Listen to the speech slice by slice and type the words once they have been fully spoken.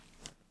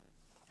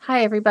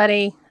Hi,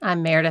 everybody.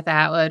 I'm Meredith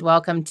Atwood.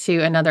 Welcome to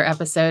another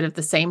episode of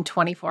the Same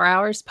 24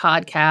 Hours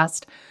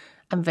podcast.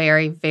 I'm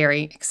very,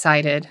 very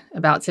excited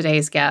about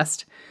today's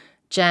guest.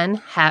 Jen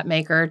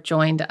Hatmaker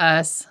joined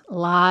us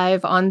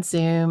live on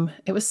Zoom.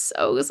 It was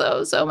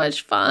so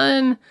much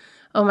fun.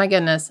 Oh my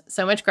goodness.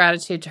 So much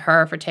gratitude to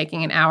her for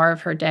taking an hour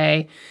of her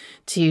day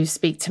to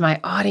speak to my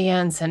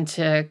audience and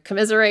to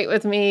commiserate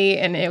with me.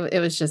 And it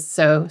was just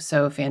so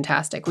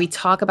fantastic. We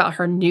talk about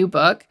her new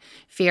book,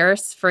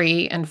 Fierce,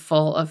 Free, and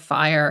Full of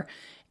Fire,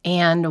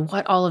 and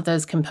what all of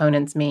those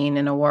components mean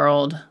in a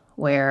world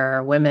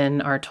where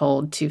women are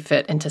told to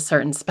fit into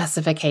certain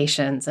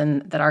specifications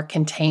and that our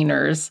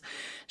containers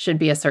should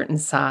be a certain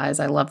size.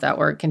 I love that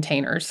word,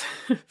 containers,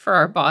 for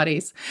our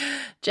bodies.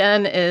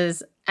 Jen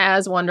is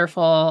as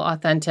wonderful,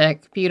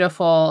 authentic,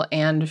 beautiful,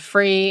 and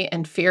free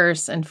and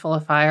fierce and full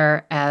of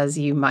fire as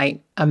you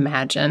might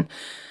imagine.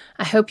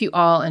 I hope you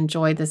all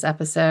enjoyed this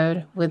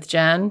episode with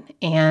Jen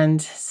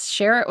and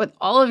share it with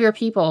all of your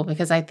people,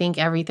 because I think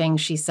everything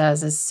she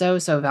says is so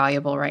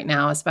valuable right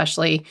now,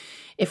 especially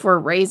if we're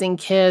raising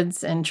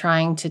kids and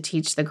trying to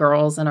teach the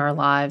girls in our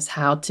lives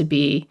how to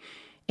be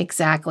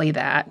exactly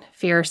that,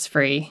 fierce,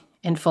 free,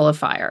 and full of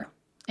fire.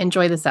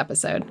 Enjoy this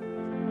episode.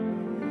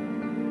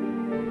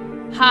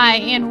 Hi,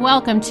 and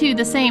welcome to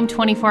the Same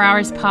 24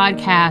 Hours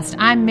podcast.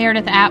 I'm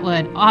Meredith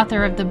Atwood,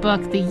 author of the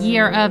book, The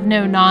Year of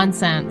No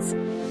Nonsense.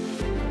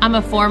 I'm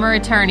a former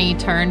attorney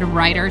turned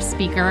writer,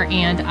 speaker,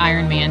 and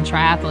Ironman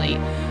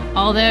triathlete.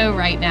 Although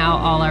right now,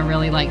 all I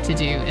really like to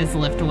do is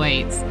lift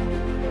weights.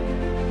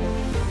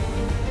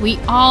 We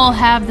all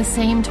have the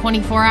same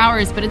 24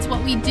 hours, but it's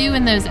what we do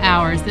in those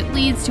hours that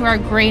leads to our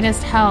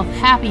greatest health,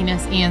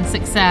 happiness, and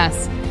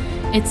success.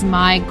 It's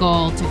my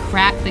goal to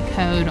crack the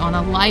code on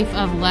a life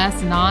of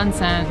less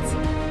nonsense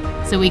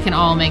so we can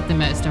all make the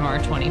most of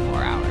our 24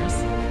 hours.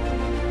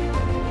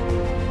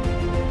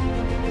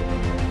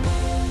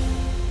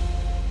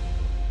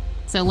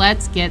 So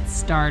let's get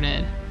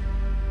started.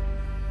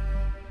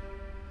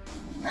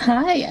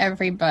 Hi,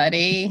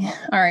 everybody.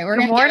 All right, we're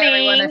going to give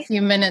everyone a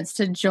few minutes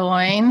to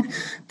join.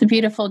 The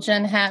beautiful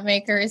Jen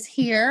Hatmaker is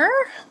here.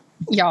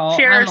 Y'all,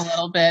 cheers. I'm a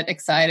little bit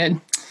excited.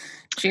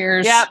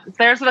 Cheers. Yep,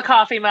 there's the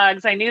coffee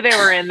mugs. I knew they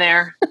were in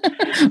there.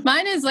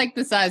 Mine is like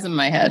the size of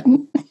my head.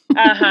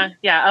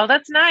 Yeah. Oh,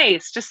 that's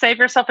nice. Just save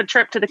yourself a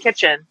trip to the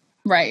kitchen.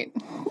 Right.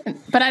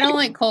 But I don't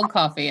like cold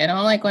coffee. I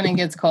don't like when it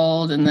gets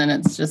cold and then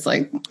it's just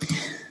like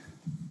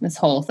this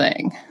whole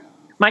thing.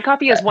 My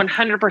coffee is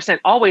 100%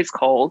 always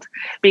cold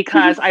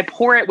because I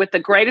pour it with the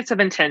greatest of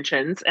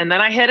intentions, and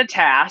then I hit a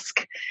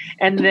task,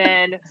 and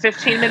then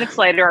 15 minutes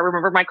later, I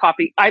remember my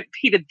coffee. I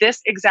heated this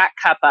exact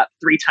cup up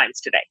 3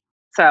 times today.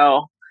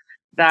 So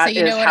that is how. So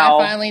you know what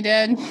I finally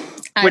did?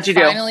 What'd you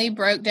do? I finally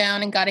broke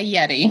down and got a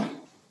Yeti.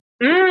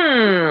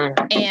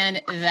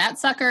 And that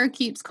sucker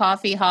keeps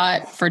coffee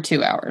hot for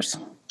 2 hours.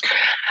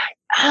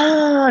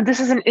 This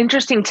is an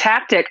interesting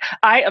tactic.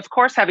 I, of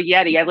course, have a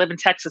Yeti. I live in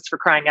Texas, for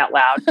crying out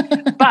loud.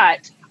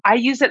 But I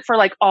use it for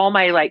like all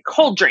my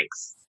cold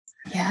drinks.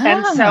 Yeah.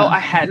 And so I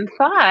hadn't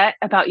thought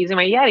about using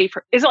my Yeti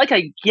for. Is it like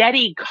a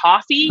Yeti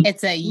coffee?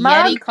 It's a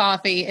mug? Yeti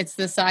coffee. It's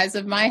the size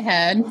of my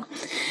head.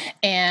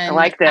 And I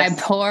like this. I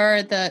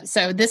pour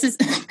so this is,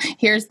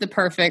 here's the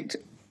perfect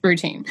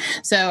routine.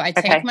 So I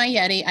take my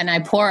Yeti and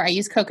I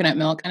use coconut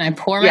milk, and I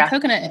pour my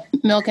coconut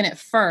milk in it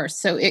first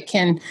so it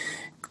can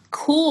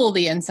cool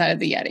the inside of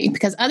the Yeti,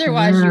 because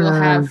otherwise you will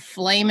have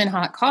flaming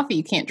hot coffee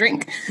you can't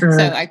drink. So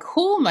I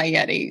cool my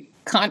Yeti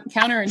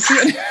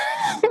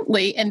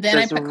counterintuitively, and then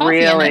I put coffee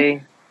in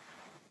it,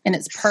 and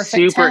it's perfect.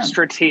 Super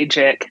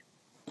strategic.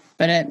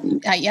 But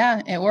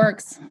it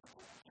works. I'm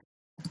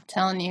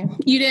telling you.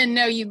 You didn't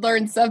know you'd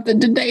learn something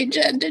today,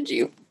 Jen, did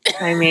you?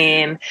 I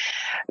mean,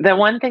 the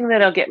one thing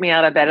that'll get me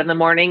out of bed in the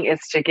morning is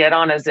to get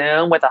on a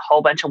Zoom with a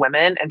whole bunch of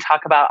women and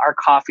talk about our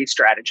coffee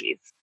strategies.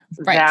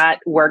 Right.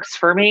 That works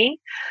for me.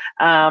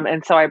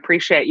 And so I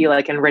appreciate you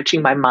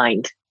enriching my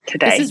mind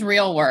today. This is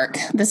real work.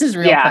 This is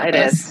real purpose. It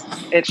is.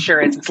 It sure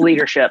is. It's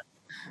leadership.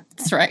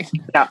 That's right.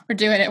 Yeah. We're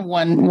doing it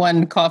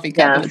one coffee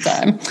cup at a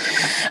time.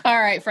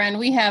 All right, friend.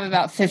 We have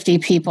about 50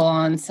 people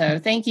on. So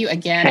thank you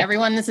again,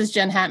 everyone. This is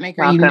Jen Hatmaker.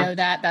 Welcome. You know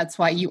that. That's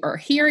why you are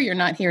here. You're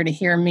not here to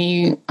hear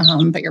me,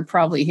 but you're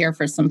probably here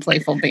for some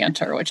playful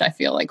banter, which I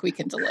feel like we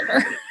can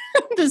deliver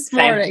this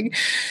morning.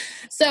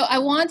 So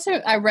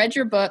I read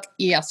your book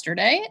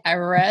yesterday. I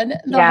read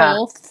the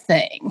whole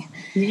thing.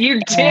 You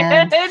did?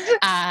 And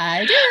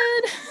I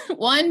did.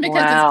 One,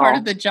 because it's part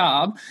of the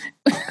job,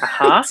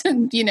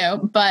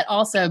 but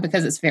also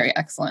because it's very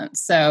excellent.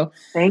 So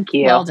thank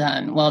you. Well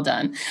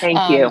done.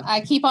 Thank you.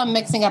 I keep on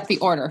mixing up the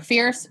order.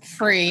 Fierce,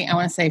 free. I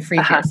want to say free,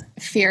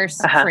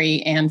 fierce,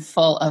 free, and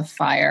full of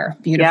fire.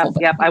 Beautiful.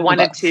 Yep. I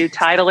wanted to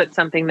title it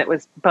something that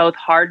was both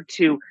hard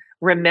to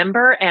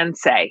remember and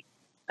say.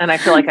 And I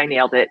feel like I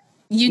nailed it.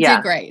 You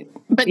did great.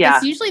 But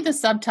it's usually the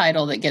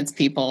subtitle that gets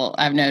people,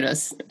 I've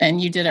noticed.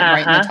 And you did it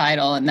right in the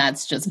title, and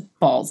that's just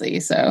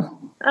ballsy. So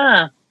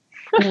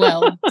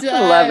well done.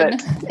 Love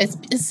it.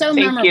 It's so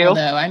memorable,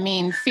 though. I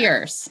mean,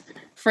 fierce,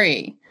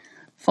 free,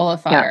 full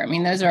of fire. I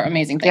mean, those are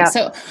amazing things.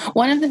 So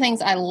one of the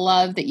things I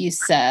love that you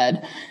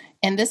said,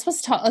 and this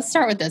was, let's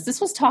start with this.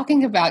 This was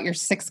talking about your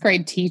 6th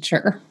grade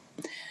teacher.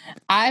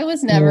 I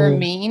was never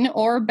mean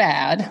or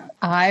bad.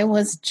 I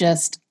was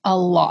just a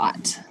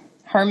lot.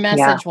 Her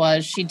message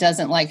was she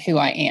doesn't like who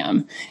I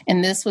am.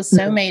 And this was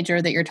so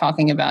major that you're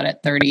talking about it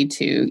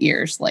 32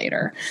 years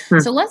later.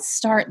 So let's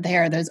start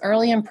there, those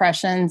early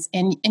impressions.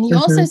 And you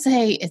also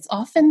say it's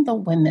often the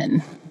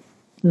women.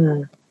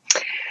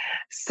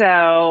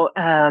 So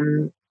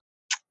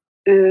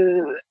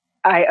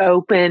I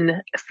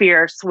open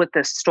Fierce with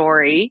this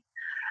story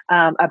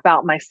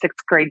about my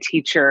 6th grade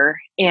teacher.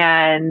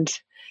 And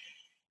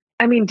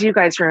I mean, do you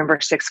guys remember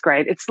 6th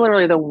grade? It's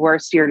literally the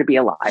worst year to be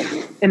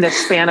alive in the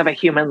span of a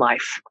human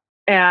life.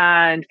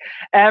 And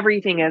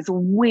everything is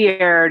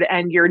weird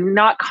and you're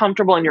not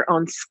comfortable in your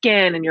own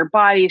skin and your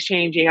body is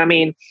changing. I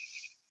mean,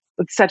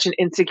 it's such an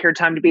insecure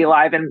time to be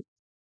alive. And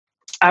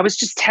I was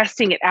just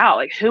testing it out.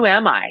 Like, who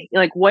am I?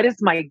 Like, what is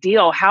my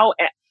deal? How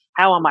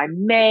am I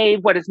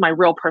made? What is my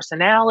real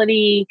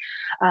personality?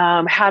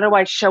 How do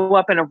I show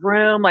up in a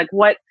room? Like,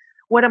 what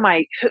am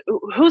I,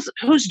 who's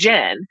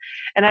Jen?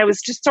 And I was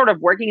just sort of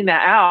working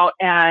that out.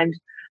 And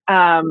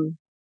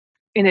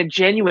in a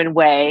genuine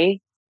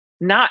way,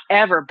 not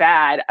ever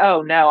bad.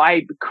 Oh no,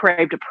 I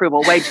craved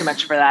approval way too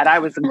much for that. I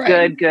was a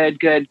good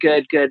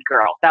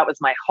girl. That was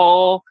my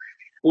whole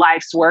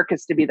life's work,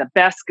 is to be the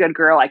best good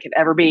girl I could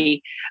ever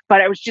be.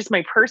 But I was just,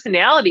 my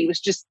personality was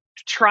just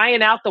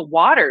trying out the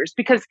waters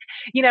because,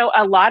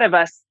 a lot of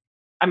us,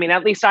 I mean,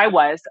 at least I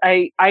was,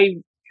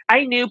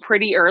 I knew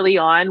pretty early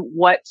on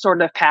what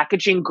sort of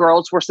packaging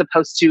girls were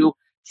supposed to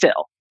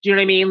fill. Do you know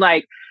what I mean?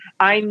 Like,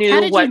 I knew. How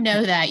did you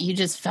know that? You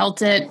just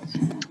felt it?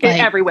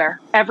 Everywhere,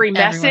 every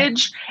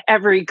message,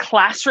 every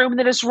classroom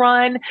that is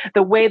run,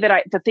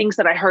 the things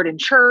that I heard in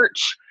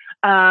church,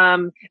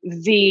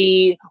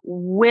 the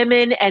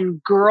women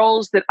and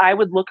girls that I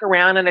would look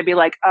around and I'd be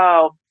like,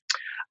 oh,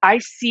 I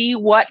see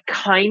what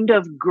kind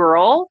of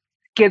girl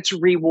gets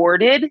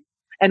rewarded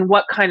and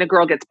what kind of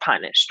girl gets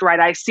punished, right?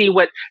 I see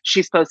what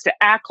she's supposed to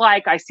act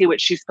like. I see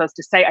what she's supposed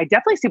to say. I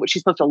definitely see what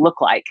she's supposed to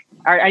look like.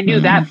 I knew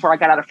that before I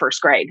got out of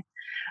 1st grade.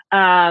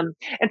 And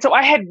so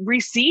I had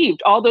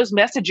received all those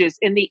messages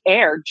in the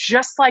air,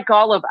 just like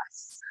all of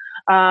us,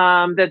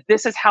 that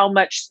this is how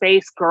much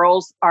space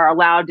girls are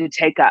allowed to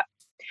take up.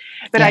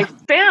 But I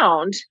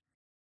found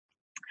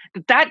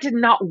that did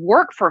not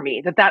work for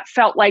me, that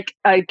felt like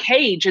a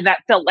cage and that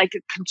felt like a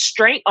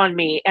constraint on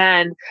me.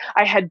 And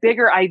I had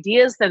bigger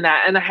ideas than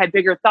that. And I had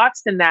bigger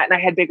thoughts than that. And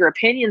I had bigger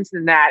opinions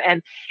than that.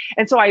 And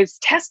so I was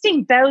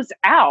testing those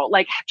out,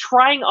 like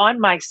trying on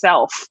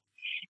myself.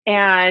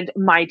 And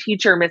my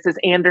teacher, Mrs.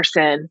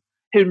 Anderson,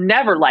 who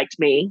never liked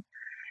me,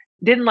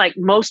 didn't like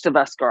most of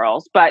us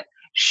girls, but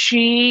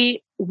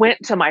she went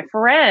to my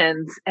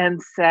friends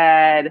and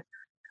said,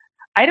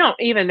 I don't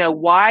even know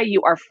why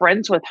you are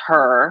friends with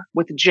her,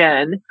 with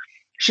Jen.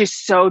 She's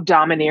so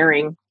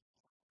domineering.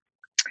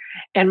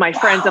 And my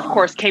friends, of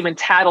course, came and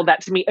tattled that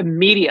to me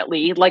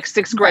immediately, like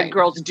 6th grade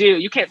girls do.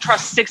 You can't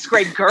trust 6th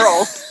grade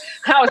girls.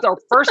 That was our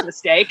first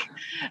mistake.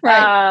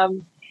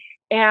 And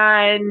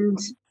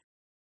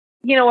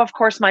of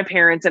course, my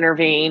parents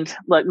intervened.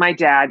 Look, my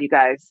dad, you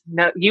guys,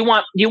 no, you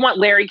want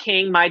Larry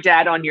King, my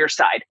dad, on your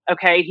side.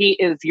 Okay. He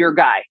is your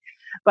guy.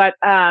 But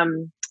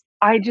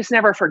I just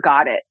never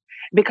forgot it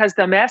because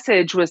the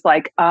message was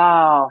like,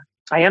 oh,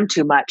 I am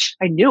too much.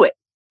 I knew it.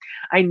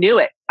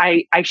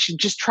 I should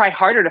just try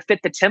harder to fit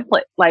the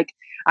template. Like,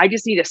 I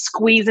just need to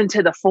squeeze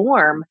into the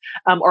form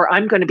or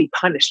I'm going to be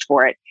punished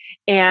for it.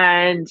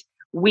 And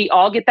we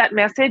all get that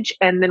message.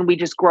 And then we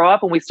just grow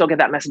up and we still get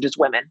that message as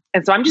women.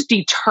 And so I'm just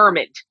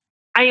determined.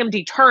 I am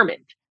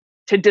determined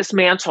to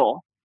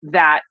dismantle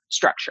that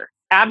structure.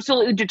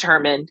 Absolutely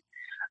determined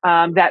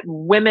that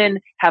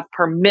women have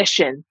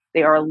permission.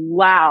 They are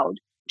allowed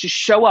to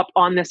show up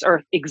on this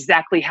earth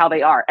exactly how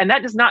they are. And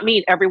that does not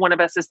mean every one of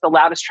us is the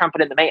loudest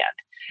trumpet in the band.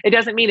 It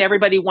doesn't mean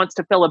everybody wants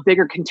to fill a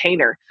bigger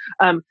container.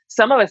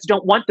 Some of us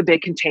don't want the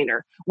big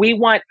container. We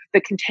want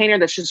the container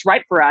that's just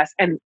right for us.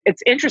 And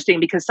it's interesting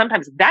because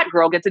sometimes that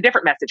girl gets a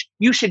different message.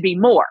 You should be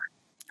more.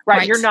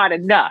 Right? You're not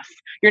enough.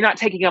 You're not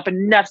taking up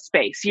enough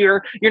space.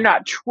 You're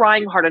not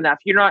trying hard enough.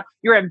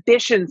 Your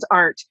ambitions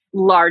aren't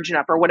large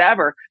enough or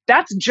whatever.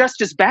 That's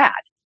just as bad.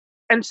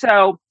 And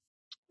so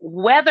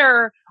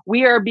whether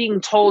we are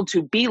being told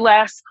to be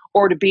less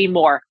or to be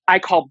more, I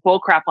call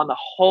bullcrap on the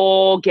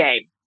whole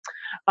game.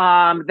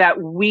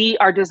 That we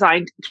are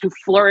designed to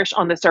flourish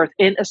on this earth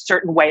in a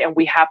certain way, and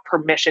we have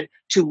permission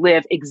to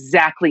live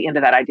exactly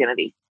into that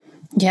identity.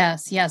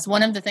 Yes.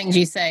 One of the things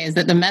you say is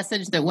that the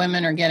message that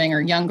women are getting,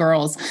 or young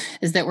girls,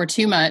 is that we're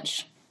too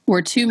much,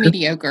 we're too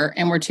mediocre,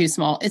 and we're too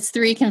small. It's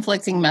 3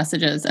 conflicting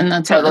messages. And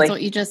that's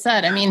what you just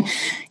said. I mean,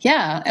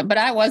 yeah, but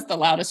I was the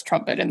loudest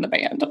trumpet in the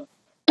band.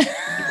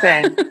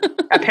 Same.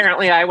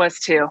 Apparently I was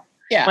too.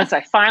 Yeah. Once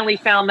I finally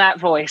found that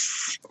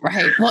voice.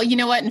 Right. Well, you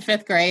know what? In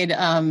fifth grade,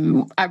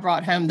 I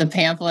brought home the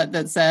pamphlet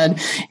that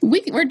said,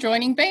 we're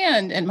joining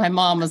band. And my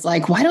mom was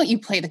like, why don't you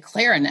play the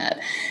clarinet?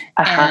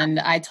 And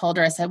I told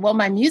her, I said, well,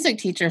 my music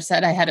teacher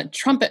said I had a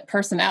trumpet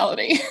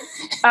personality.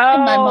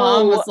 And my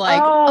mom was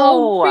like,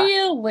 oh,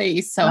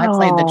 really? So I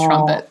played the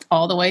trumpet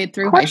all the way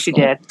through high school.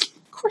 Of course you did.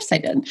 Of course I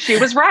did. She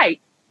was right.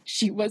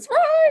 She was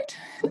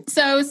right.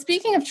 So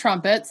speaking of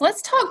trumpets,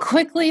 let's talk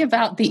quickly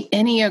about the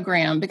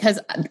Enneagram, because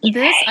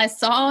I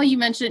saw you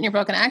mentioned it in your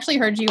book, and I actually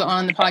heard you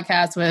on the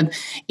podcast with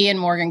Ian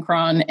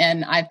Morgan-Cron,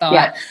 and I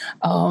thought,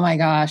 oh my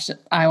gosh,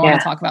 I want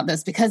to talk about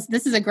this, because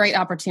this is a great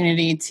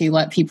opportunity to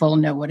let people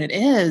know what it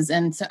is.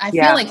 And so I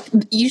feel like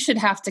you should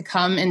have to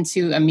come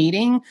into a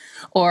meeting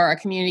or a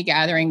community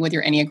gathering with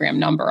your Enneagram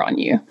number on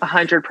you.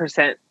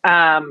 100%.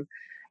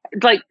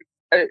 Like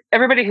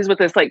everybody who's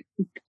with us, like,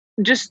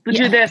 just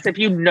do this if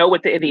you know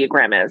what the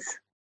Enneagram is.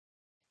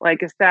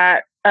 Like, is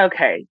that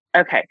okay?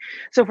 Okay.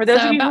 So for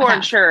those of you who are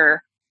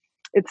unsure,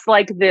 it's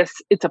like this,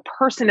 it's a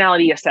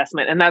personality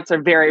assessment, and that's a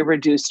very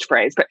reduced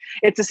phrase, but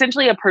it's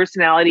essentially a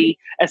personality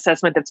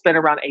assessment that's been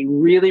around a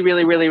really,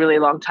 really, really, really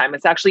long time.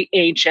 It's actually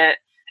ancient.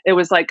 It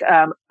was like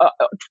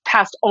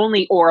passed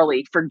only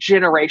orally for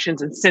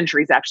generations and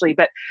centuries, actually.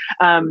 But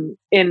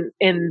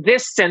in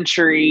this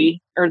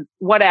century or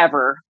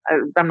whatever,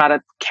 I'm not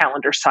a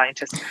calendar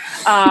scientist.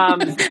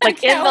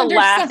 Like in the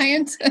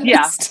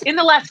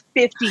last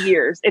 50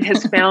 years, it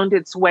has found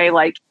its way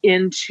like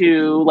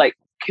into like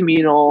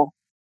communal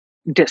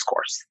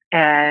discourse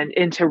and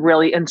into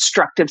really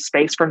instructive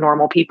space for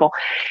normal people.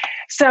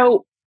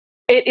 So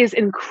it is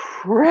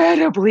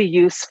incredibly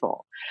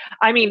useful.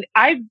 I mean,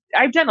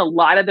 I've done a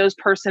lot of those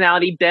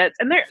personality bits,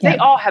 and they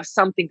all have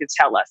something to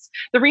tell us.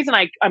 The reason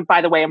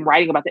by the way, I'm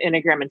writing about the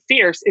Enneagram and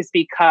Fierce is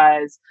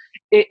because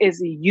it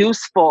is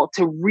useful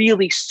to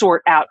really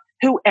sort out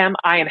who am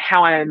I and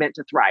how I am meant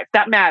to thrive.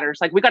 That matters.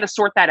 Like, we got to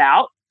sort that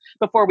out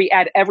before we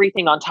add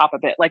everything on top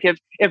of it. Like,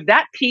 if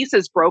that piece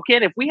is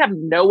broken, if we have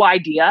no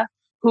idea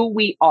who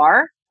we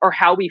are or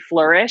how we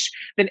flourish,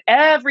 then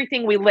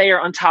everything we layer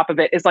on top of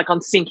it is like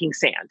on sinking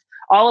sand.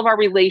 All of our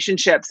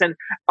relationships and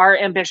our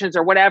ambitions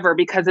or whatever,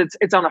 because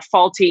it's on a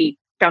faulty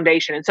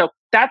foundation. And so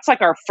that's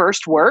like our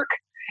first work,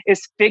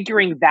 is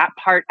figuring that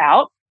part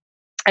out.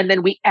 And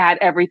then we add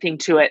everything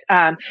to it.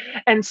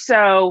 And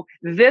so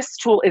this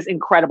tool is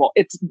incredible.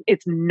 It's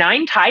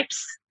 9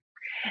 types,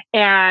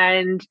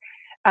 and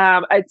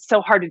it's so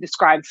hard to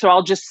describe. So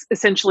I'll just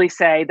essentially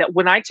say that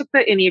when I took the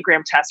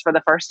Enneagram test for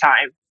the first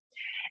time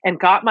and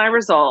got my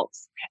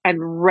results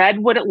and read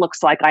what it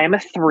looks like, I am a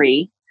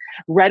 3,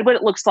 read what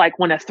it looks like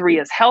when a 3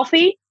 is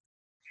healthy,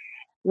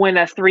 when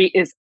a 3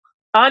 is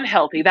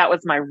unhealthy. That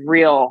was my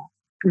real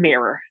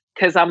mirror,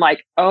 because I'm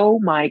like, oh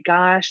my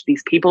gosh,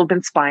 these people have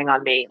been spying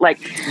on me. Like,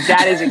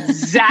 that is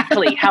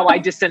exactly how I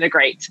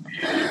disintegrate.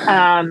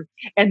 And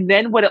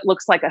then what it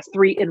looks like a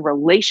 3 in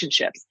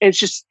relationships. It's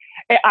just,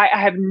 I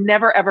have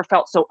never, ever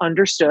felt so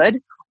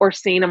understood or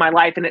seen in my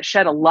life. And it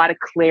shed a lot of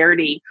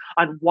clarity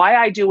on why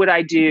I do what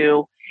I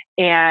do.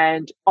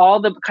 And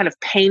all the kind of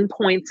pain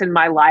points in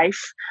my life,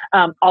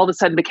 all of a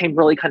sudden became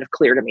really kind of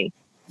clear to me.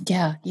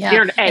 Yeah.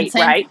 You're an 8,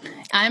 right?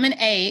 I'm an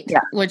 8,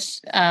 which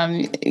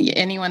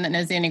anyone that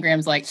knows the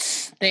Enneagram's like,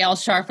 they all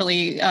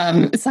sharply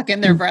suck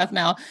in their breath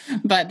now,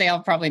 but they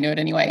all probably know it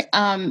anyway.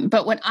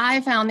 But when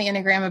I found the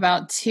Enneagram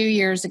about 2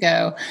 years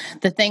ago,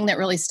 the thing that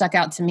really stuck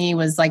out to me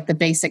was like the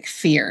basic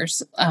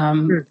fears,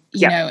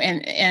 you know,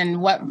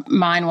 and what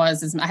mine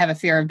was is I have a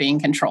fear of being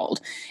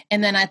controlled.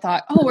 And then I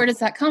thought, oh, where does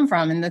that come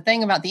from? And the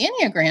thing about the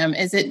Enneagram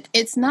is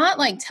it's not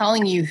like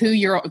telling you who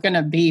you're going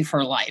to be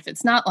for life.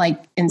 It's not like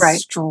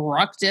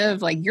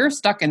instructive, like you're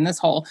stuck in this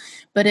hole.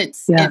 But it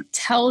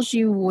tells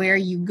you where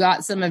you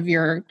got some of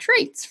your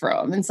traits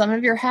from and some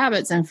of your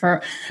habits. And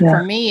for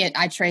me,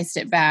 I traced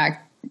it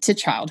back to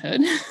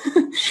childhood.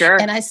 Sure.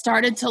 And I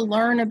started to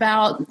learn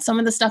about some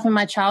of the stuff in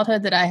my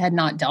childhood that I had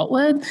not dealt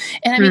with.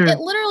 And I mean, it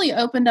literally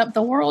opened up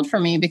the world for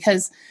me,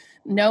 because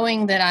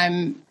knowing that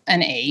I'm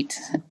an 8,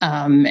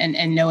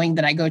 and knowing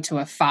that I go to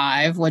a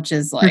 5, which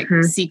is like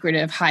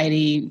secretive,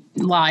 hidey,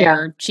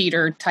 liar,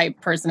 cheater type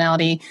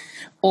personality,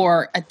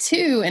 or a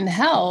 2 in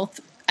health,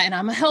 and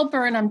I'm a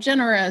helper and I'm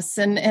generous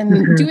and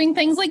doing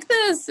things like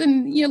this.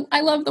 And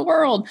I love the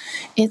world.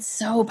 It's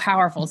so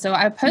powerful. So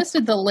I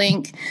posted the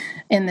link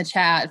in the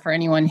chat for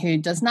anyone who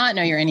does not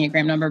know your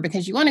Enneagram number,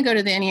 because you want to go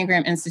to the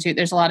Enneagram Institute.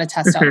 There's a lot of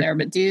tests out there,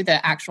 but do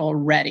the actual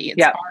Ready.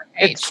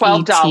 It's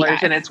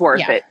 $12 and it's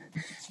worth it.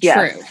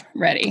 Yes. True.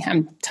 Ready.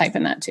 I'm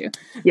typing that too.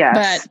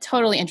 Yes. But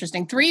totally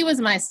interesting. 3 was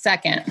my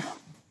second,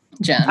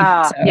 Jen.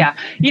 Yeah.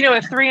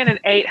 A 3 and an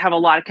 8 have a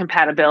lot of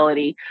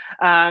compatibility.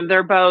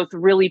 They're both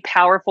really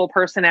powerful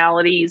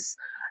personalities.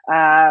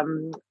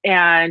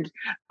 And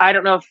I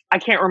don't know I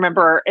can't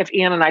remember if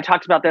Ian and I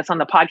talked about this on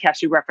the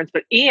podcast you referenced,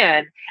 but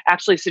Ian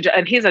actually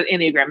and he's an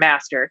Enneagram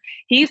master.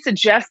 He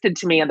suggested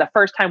to me, and the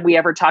first time we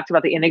ever talked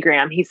about the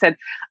Enneagram, he said,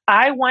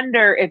 I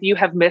wonder if you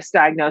have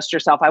misdiagnosed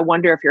yourself. I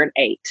wonder if you're an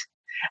 8.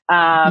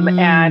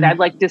 And I'd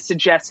like to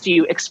suggest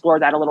you explore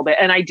that a little bit.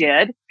 And I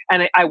did,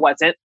 and I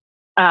wasn't.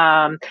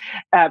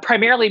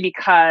 Primarily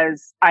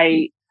because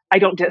I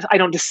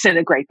don't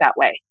disintegrate that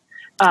way.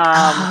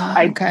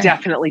 I Okay.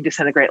 definitely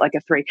disintegrate like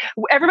a 3.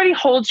 Everybody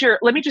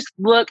let me just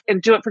look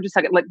and do it for just a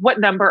second. Like, what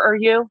number are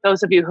you?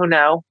 Those of you who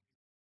know.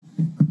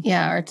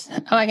 Yeah.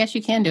 I guess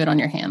you can do it on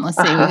your hand. Let's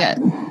see. We got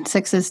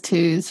 6s,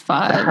 2s,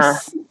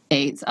 5s,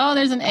 8s. Oh,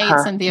 there's an 8,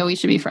 Cynthia. We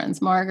should be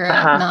friends. Margaret,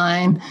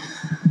 9.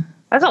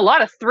 There's a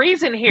lot of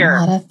 3s in here.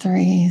 A lot of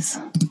 3s.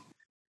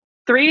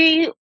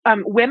 3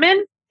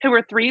 women who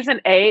are 3s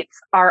and 8s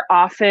are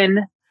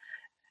often,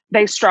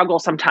 they struggle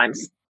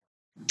sometimes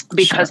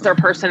because their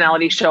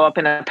personalities show up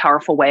in a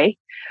powerful way.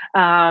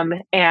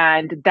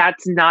 And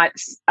that's not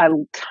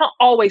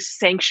always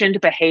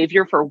sanctioned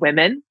behavior for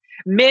women.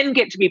 Men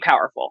get to be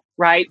powerful,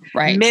 right?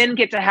 Men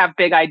get to have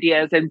big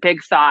ideas and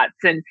big thoughts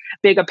and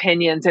big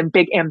opinions and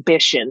big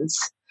ambitions,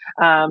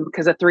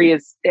 because a 3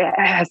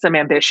 has some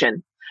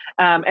ambition.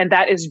 And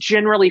that is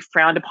generally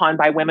frowned upon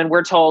by women.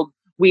 We're told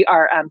we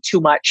are too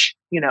much,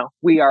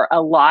 we are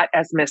a lot,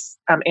 as Miss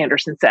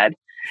Anderson said.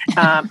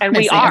 And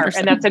we are,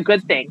 and that's a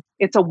good thing.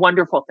 It's a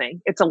wonderful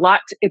thing. It's a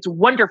lot. It's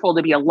wonderful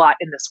to be a lot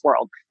in this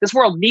world. This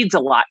world needs a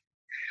lot.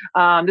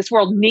 This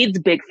world needs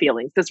big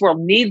feelings. This world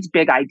needs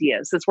big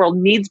ideas. This world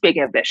needs big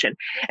ambition.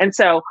 And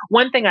so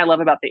one thing I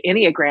love about the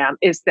Enneagram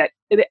is that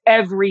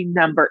every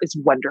number is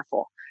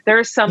wonderful. There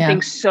is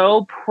something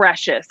so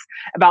precious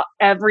about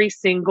every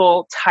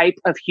single type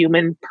of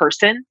human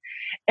person.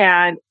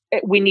 And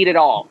we need it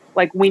all.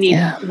 Like we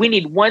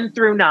need 1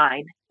 through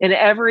 9 in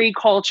every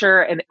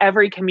culture and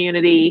every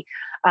community.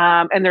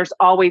 And there's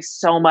always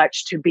so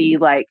much to be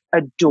like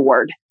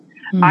adored.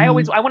 Mm-hmm.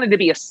 I wanted to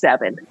be a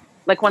 7.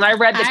 Like when I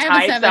read the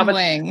types, I'm a 7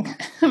 wing.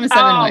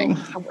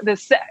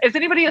 Is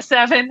anybody a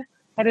 7?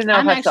 I didn't know.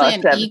 I'm if I saw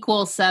actually an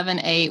equal 7,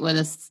 8 with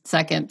a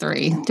second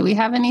 3. Do we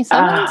have any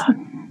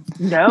 7s?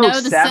 No,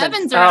 the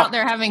 7s are out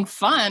there having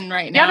fun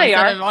right now. Yeah, they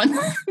are.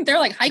 They're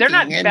like hiking. They're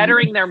not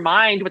bettering their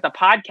mind with a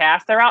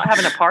podcast. They're out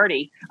having a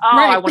party.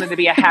 I wanted to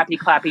be a happy,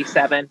 clappy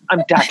 7.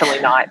 I'm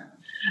definitely not.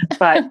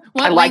 But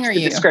I liked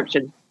the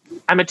description.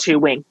 I'm a 2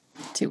 wing.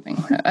 2 wing.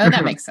 Oh,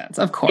 that makes sense.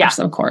 Of course.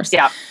 Yeah. Of course.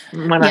 Yeah.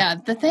 Yeah.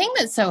 The thing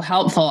that's so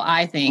helpful,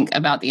 I think,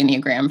 about the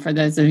Enneagram, for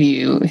those of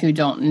you who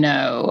don't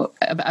know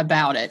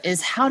about it,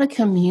 is how to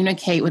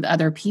communicate with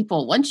other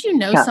people. Once you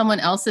know someone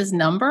else's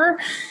number,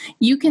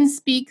 you can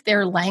speak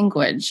their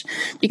language.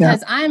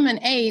 Because I'm an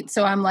 8,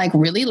 so I'm like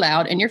really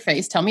loud in your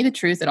face, tell me the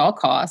truth at all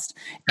costs.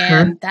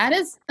 And that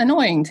is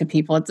annoying to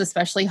people. It's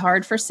especially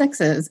hard for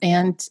 6s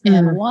and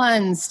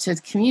 1s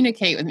to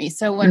communicate with me.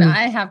 So when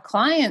I have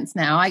clients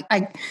now,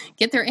 I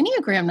get their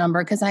Enneagram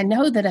number because I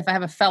know that if I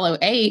have a fellow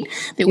 8,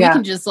 that we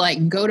can just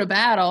like go to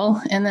battle.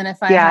 And then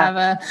if I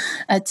have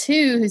a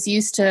 2 who's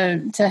used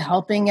to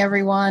helping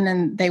everyone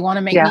and they want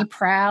to make me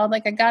proud,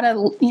 like I got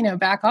to,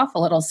 back off a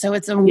little. So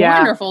it's a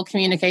wonderful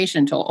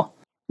communication tool.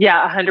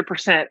 Yeah,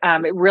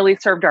 100%. It really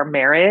served our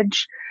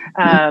marriage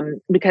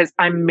because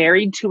I'm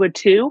married to a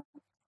 2.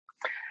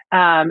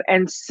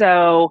 And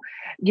so,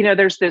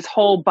 there's this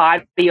whole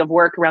body of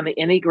work around the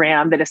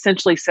Enneagram that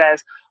essentially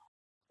says,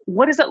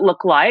 what does it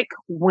look like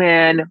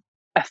when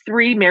a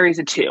 3 marries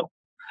a 2?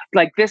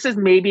 Like, this is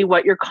maybe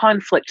what your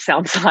conflict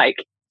sounds like.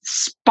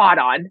 Spot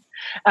on.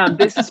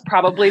 This is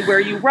probably where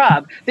you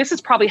rub. This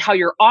is probably how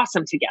you're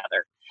awesome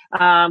together.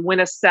 When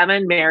a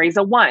 7 marries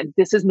a 1,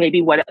 this is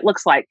maybe what it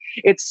looks like.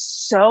 It's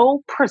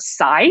so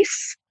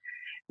precise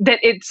that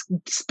it's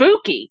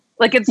spooky.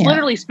 Like, it's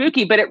literally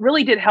spooky, but it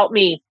really did help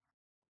me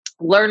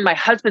learn my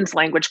husband's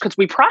language because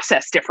we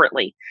process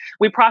differently.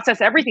 We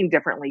process everything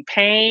differently.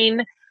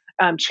 Pain,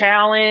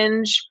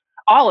 challenge,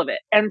 all of it.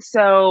 And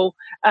so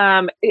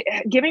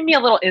giving me a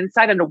little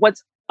insight into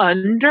what's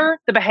under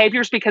the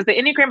behaviors, because the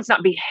Enneagram is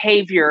not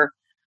behavior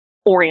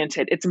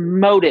oriented, it's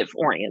motive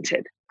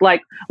oriented.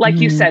 Like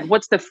you said,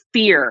 what's the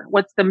fear?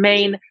 What's the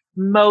main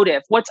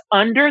motive? What's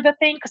under the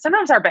thing? Because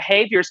sometimes our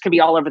behaviors can be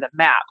all over the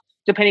map,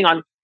 depending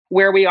on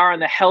where we are on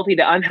the healthy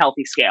to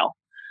unhealthy scale.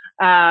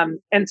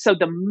 And so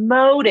the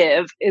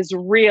motive is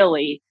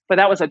really, but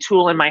that was a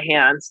tool in my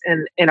hands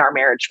in our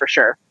marriage for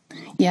sure.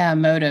 Yeah,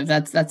 motive.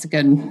 That's a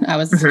good. I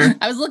was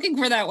looking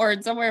for that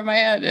word somewhere in my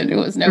head and it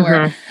was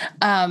nowhere.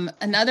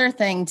 Another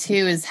thing too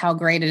is how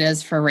great it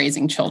is for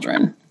raising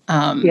children.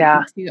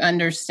 To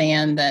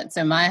understand that.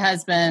 So my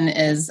husband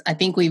is, I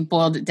think we've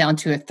boiled it down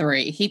to a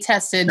 3. He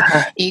tested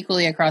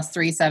equally across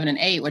 3, 7, and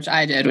 8, which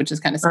I did, which is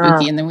kind of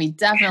spooky. And then we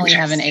definitely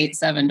have an 8,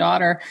 7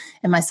 daughter,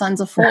 and my son's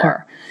a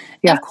 4.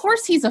 Of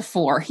course he's a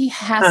 4. He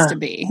has to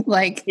be.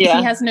 Like he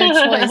has no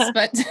choice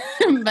but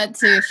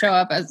to show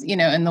up as,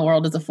 in the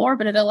world as a 4,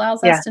 but it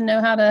allows us to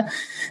know how to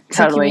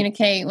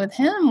communicate with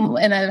him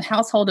in a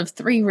household of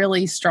 3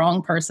 really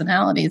strong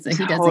personalities that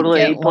he doesn't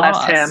get bless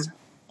lost. him.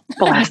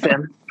 Bless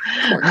him.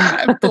 Poor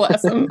guy.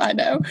 Bless him. I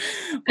know.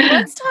 Well,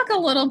 let's talk a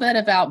little bit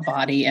about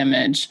body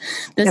image.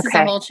 This is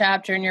a whole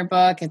chapter in your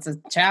book. It's a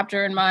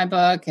chapter in my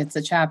book. It's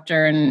a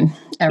chapter in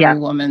every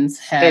woman's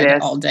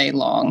head all day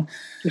long.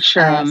 It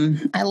sure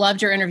is. I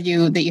loved your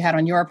interview that you had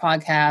on your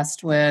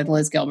podcast with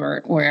Liz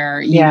Gilbert,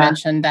 where you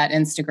mentioned that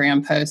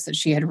Instagram post that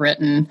she had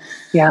written.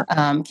 Yeah.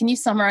 Can you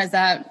summarize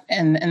that?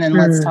 And then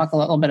let's talk a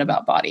little bit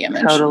about body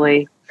image.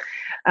 Totally.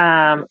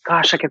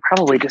 Gosh, I could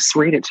probably just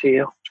read it to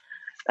you.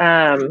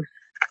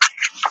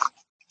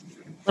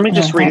 Let me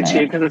just read it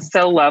to you because it's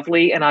so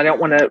lovely, and I don't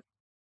want to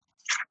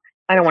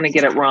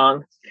get it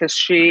wrong because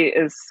she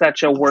is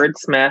such a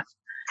wordsmith.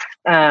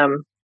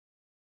 Oh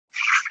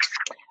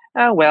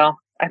well,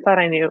 I thought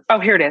I knew. Oh,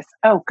 here it is.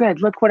 Oh,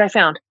 good. Look what I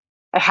found.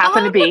 I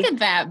happen to be. Look at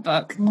that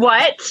book.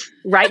 What?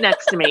 Right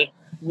next to me.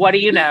 What do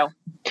you know?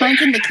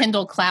 Mine's in the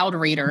Kindle Cloud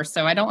Reader,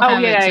 so I don't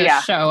have it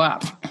to show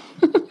up.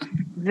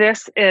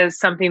 This is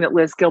something that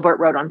Liz Gilbert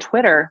wrote on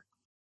Twitter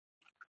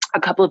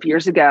a couple of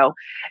years ago.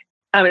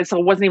 So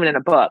it wasn't even in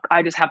a book.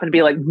 I just happened to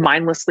be like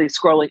mindlessly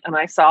scrolling and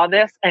I saw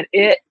this and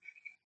it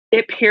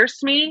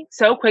pierced me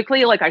so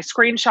quickly. Like I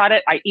screenshot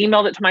it. I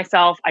emailed it to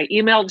myself. I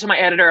emailed it to my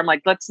editor. I'm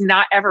like, let's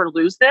not ever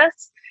lose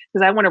this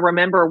because I want to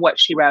remember what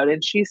she wrote.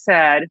 And she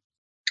said,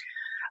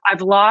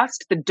 I've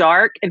lost the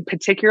dark and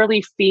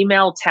particularly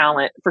female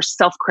talent for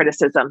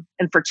self-criticism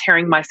and for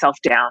tearing myself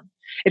down.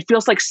 It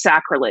feels like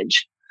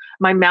sacrilege.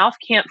 My mouth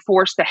can't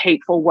force the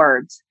hateful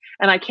words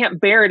and I can't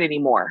bear it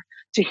anymore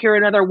to hear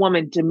another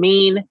woman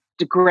demean,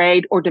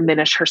 degrade, or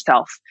diminish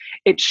herself.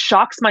 It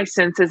shocks my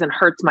senses and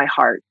hurts my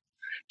heart.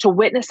 To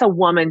witness a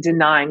woman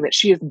denying that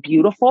she is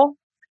beautiful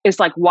is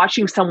like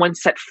watching someone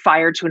set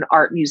fire to an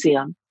art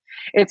museum.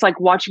 It's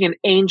like watching an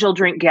angel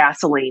drink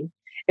gasoline.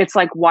 It's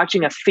like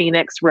watching a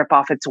phoenix rip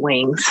off its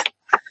wings.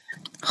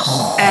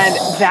 And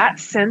that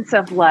sense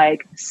of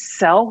like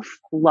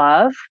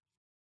self-love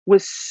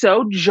was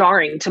so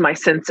jarring to my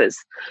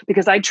senses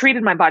because I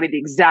treated my body the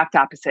exact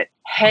opposite.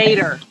 Hate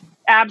her.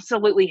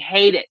 Absolutely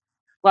hate it.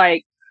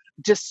 Like,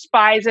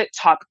 despise it,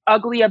 talk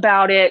ugly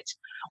about it,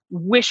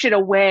 wish it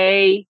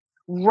away,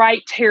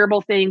 write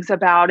terrible things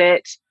about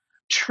it,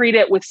 treat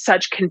it with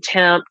such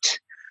contempt,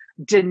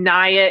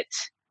 deny it.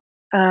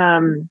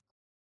 And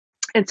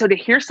so to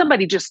hear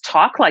somebody just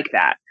talk like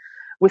that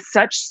with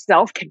such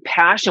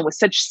self-compassion, with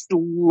such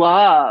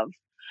love,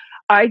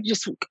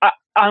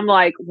 I'm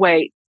like,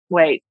 wait,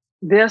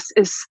 this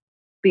is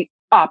the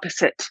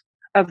opposite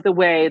of the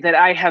way that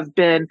I have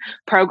been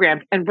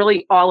programmed. And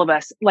really all of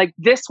us, like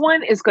this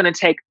one is going to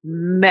take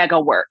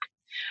mega work.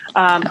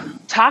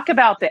 Talk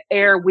about the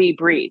air we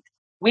breathe.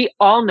 We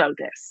all know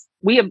this.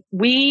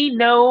 We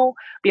know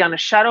beyond a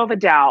shadow of a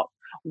doubt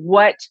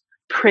what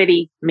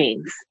pretty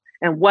means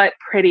and what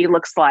pretty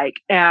looks like.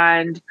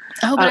 And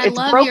but I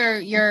love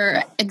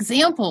your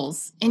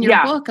examples in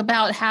your book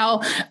about how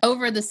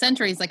over the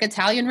centuries, like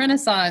Italian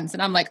Renaissance,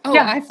 and I'm like,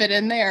 I fit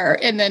in there.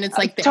 And then it's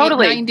like the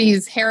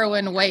 90s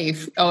heroin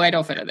waif. Oh, I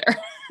don't fit in there.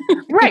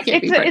 Right.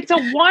 It's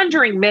a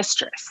wandering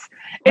mistress.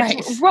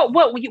 It's what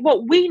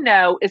we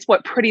know is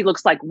what pretty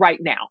looks like right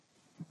now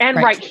and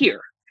right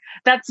here.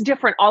 That's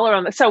different all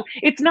around. So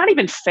it's not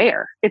even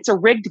fair. It's a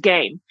rigged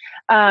game.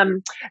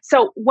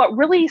 So what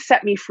really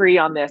set me free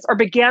on this, or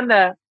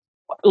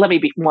let me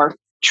be more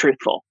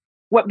truthful.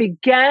 What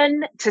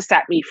began to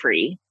set me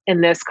free in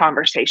this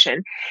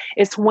conversation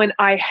is when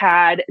I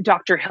had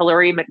Dr.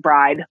 Hillary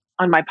McBride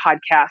on my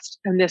podcast.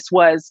 And this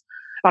was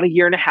about 1.5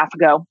 years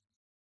ago.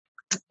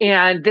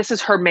 And this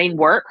is her main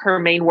work. Her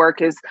main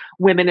work is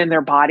women in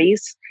their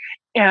bodies.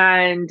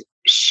 And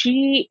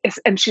she's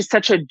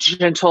such a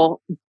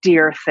gentle,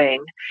 dear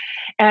thing.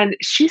 And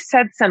she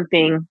said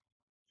something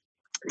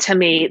to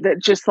me that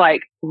just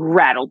like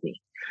rattled me.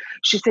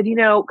 She said,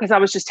 because I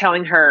was just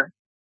telling her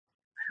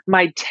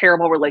my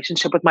terrible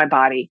relationship with my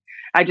body.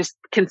 I just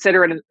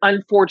consider it an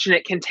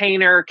unfortunate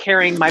container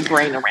carrying my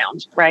brain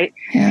around, right?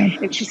 Yeah.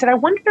 And she said, I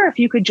wonder if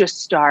you could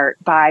just start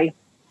by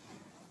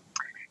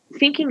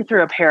thinking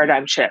through a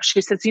paradigm shift.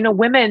 She says,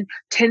 women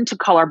tend to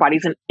call our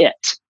bodies an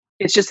it.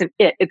 It's just an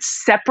it.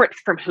 It's separate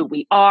from who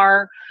we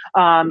are.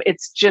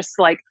 It's just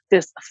like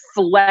this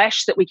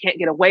flesh that we can't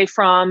get away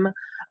from.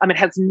 It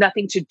has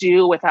nothing to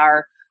do with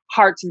our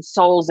hearts and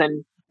souls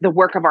and the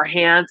work of our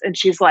hands. And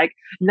she's like,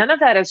 none of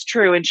that is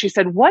true. And she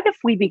said, what if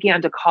we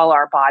began to call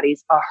our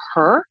bodies a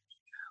her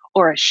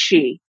or a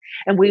she?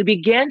 And we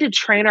began to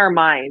train our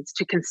minds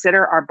to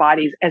consider our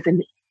bodies as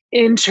an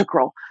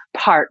integral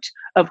part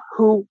of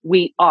who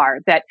we are.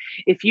 That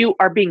if you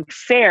are being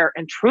fair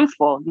and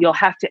truthful, you'll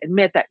have to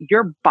admit that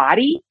your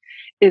body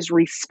is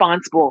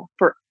responsible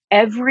for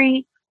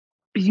every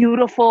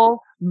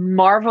beautiful,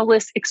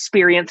 marvelous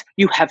experience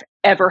you have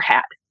ever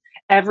had.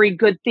 Every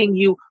good thing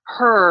you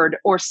heard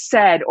or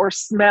said or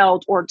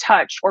smelled or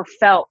touched or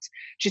felt.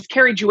 She's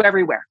carried you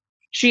everywhere.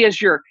 She is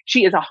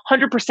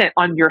 100%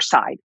 on your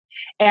side.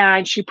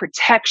 And she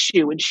protects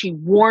you and she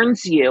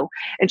warns you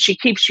and she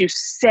keeps you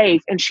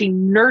safe and she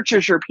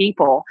nurtures your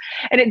people.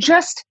 And it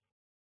just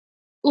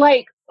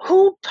like,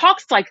 who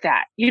talks like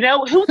that?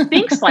 Who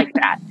thinks like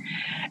that?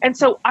 And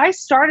so I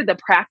started the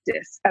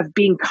practice of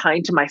being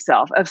kind to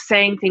myself, of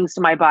saying things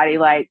to my body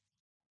like,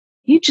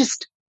 you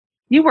just,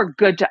 you were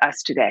good to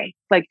us today.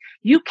 Like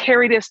you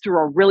carried us through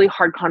a really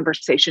hard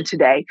conversation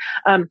today.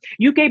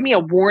 You gave me a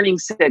warning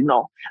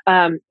signal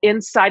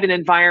inside an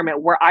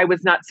environment where I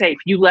was not safe.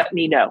 You let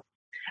me know.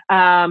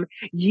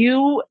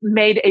 You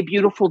made a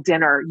beautiful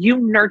dinner. You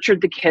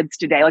nurtured the kids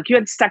today. Like you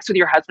had sex with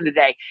your husband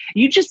today.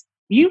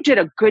 You did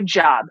a good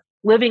job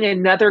living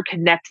another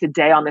connected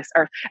day on this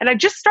earth. And I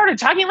just started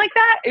talking like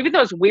that, even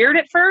though it's weird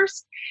at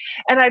first.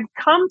 And I've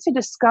come to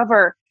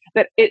discover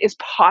that it is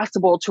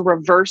possible to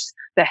reverse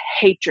the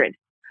hatred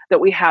that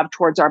we have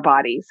towards our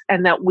bodies,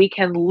 and that we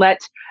can let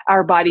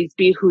our bodies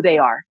be who they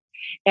are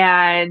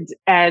and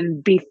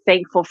be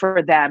thankful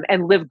for them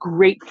and live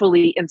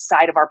gratefully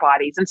inside of our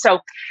bodies. And so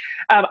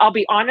I'll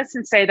be honest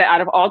and say that out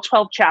of all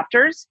 12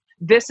 chapters,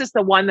 this is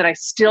the one that I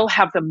still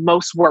have the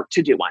most work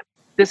to do on.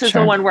 This is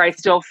the one where I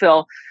still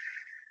feel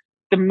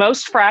the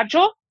most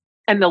fragile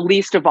and the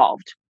least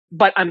evolved,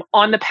 but I'm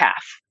on the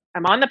path.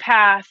 I'm on the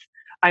path.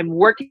 I'm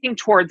working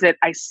towards it.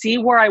 I see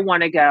where I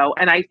want to go.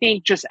 And I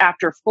think just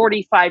after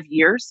 45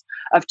 years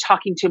of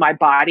talking to my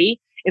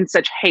body in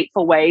such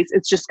hateful ways,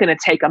 it's just going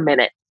to take a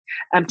minute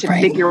to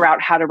figure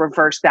out how to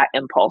reverse that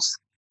impulse.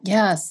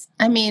 Yes.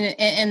 I mean,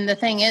 and the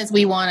thing is,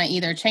 we want to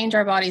either change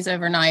our bodies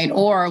overnight,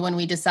 or when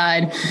we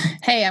decide,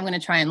 hey, I'm going to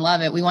try and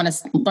love it, we want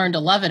to learn to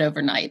love it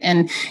overnight.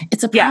 And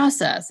it's a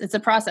process. It's a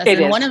process.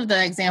 And one of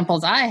the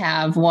examples I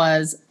have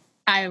was,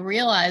 I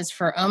realized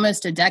for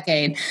almost a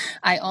decade,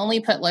 I only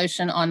put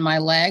lotion on my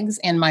legs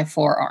and my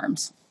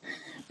forearms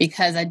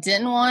because I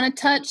didn't want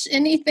to touch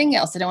anything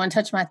else. I didn't want to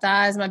touch my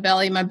thighs, my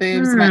belly, my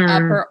boobs, my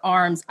upper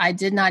arms. I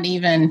did not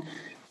even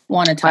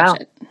want to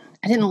touch it.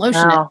 I didn't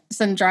lotion it.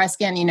 Some dry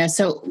skin, you know.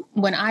 So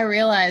when I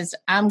realized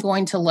I'm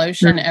going to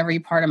lotion every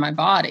part of my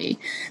body,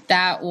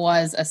 that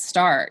was a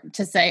start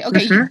to say,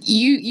 okay,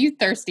 you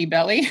thirsty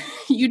belly,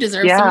 you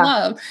deserve some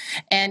love.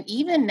 And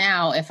even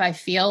now, if I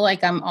feel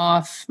like I'm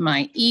off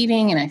my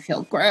eating and I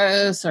feel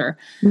gross, or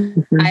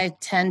I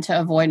tend to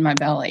avoid my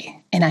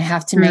belly, and I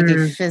have to make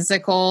a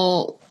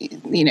physical,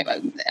 you know,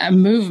 a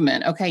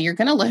movement. Okay, you're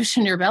going to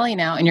lotion your belly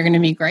now, and you're going to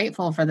be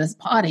grateful for this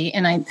body.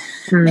 And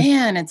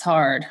man, it's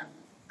hard.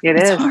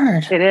 It's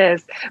hard. It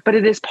is, but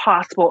it is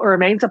possible. It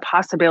remains a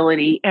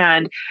possibility.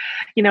 And,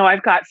 you know,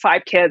 I've got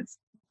 5 kids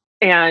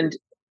and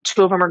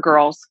 2 of them are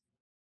girls.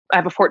 I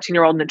have a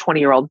 14-year-old and a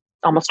 20-year-old,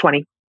 almost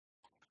 20.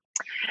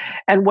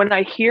 And when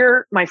I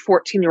hear my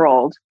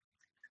 14-year-old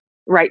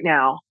right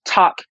now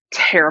talk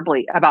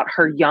terribly about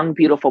her young,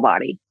 beautiful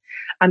body,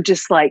 I'm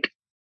just like,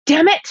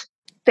 damn it.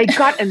 They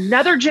got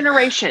another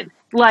generation.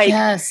 Like,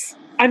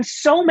 I'm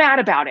so mad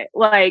about it.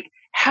 Like,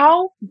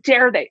 how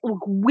dare they?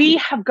 We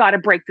have got to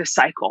break the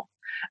cycle.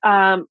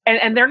 And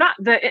they're not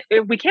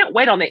we can't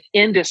wait on the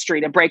industry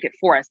to break it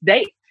for us.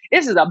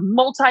 This is a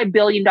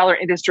multi-billion-dollar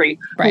industry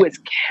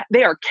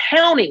they are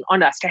counting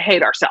on us to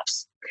hate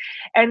ourselves.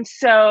 And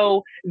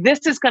so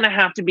this is going to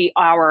have to be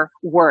our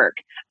work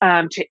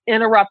to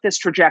interrupt this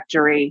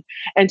trajectory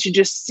and to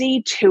just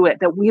see to it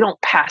that we don't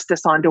pass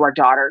this on to our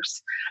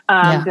daughters,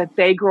 that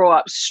they grow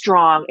up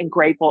strong and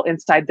grateful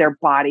inside their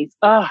bodies.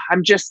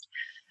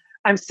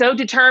 I'm so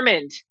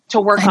determined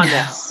to work on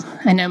this.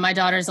 I know my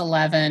daughter's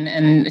 11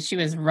 and she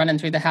was running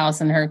through the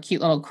house in her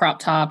cute little crop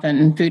top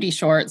and booty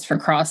shorts for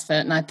CrossFit.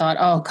 And I thought,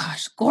 oh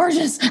gosh,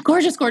 gorgeous,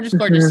 gorgeous, gorgeous,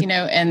 gorgeous, you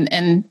know,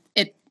 and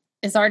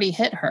it's already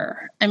hit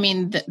her. I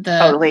mean,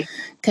 Totally.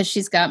 Cause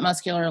she's got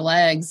muscular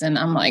legs, and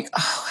I'm like,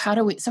 oh, how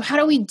do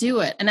we do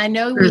it? And I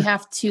know we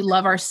have to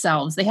love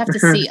ourselves. They have to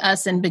see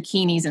us in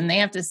bikinis, and they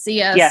have to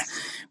see us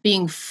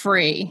being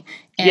free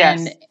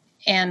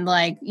and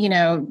like, you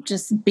know,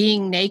 just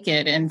being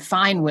naked and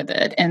fine with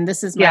it. And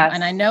this is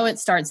and I know it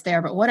starts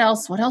there, but what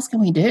else can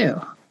we do?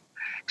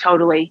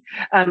 Totally.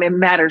 It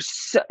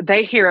matters.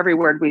 They hear every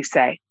word we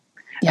say.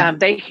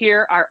 They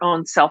hear our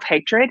own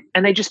self-hatred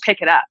and they just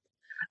pick it up.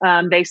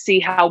 They see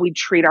how we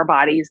treat our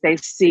bodies. They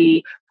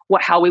see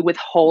how we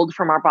withhold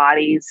from our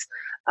bodies,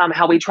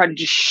 how we try to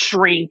just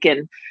shrink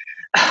and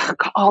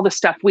all the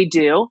stuff we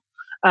do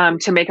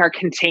to make our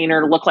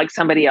container look like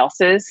somebody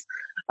else's,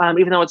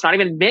 even though it's not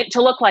even meant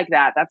to look like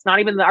that. That's not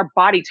even our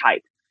body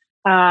type.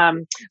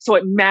 So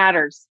it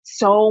matters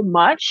so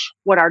much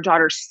what our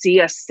daughters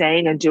see us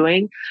saying and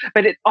doing,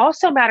 but it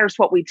also matters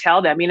what we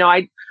tell them. You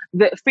know,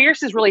 the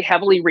Fierce is really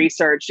heavily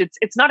researched.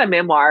 It's not a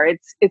memoir.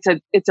 It's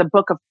a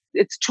book of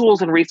it's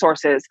tools and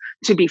resources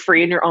to be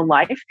free in your own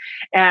life.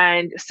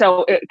 And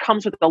so it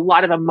comes with a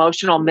lot of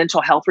emotional,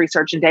 mental health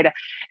research and data.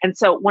 And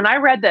so when I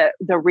read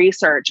the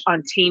research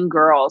on teen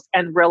girls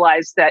and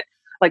realized that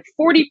like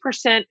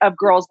 40% of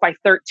girls by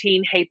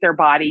 13 hate their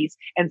bodies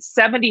and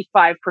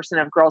 75%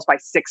 of girls by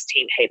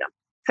 16 hate them.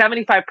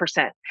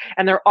 75%.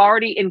 And they're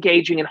already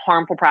engaging in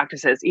harmful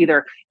practices,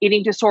 either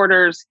eating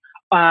disorders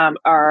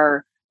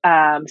or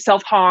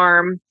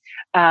self-harm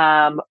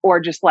or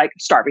just like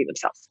starving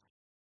themselves.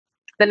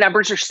 The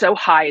numbers are so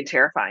high and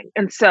terrifying.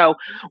 And so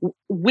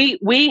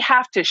we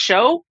have to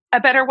show a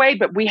better way,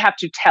 but we have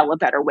to tell a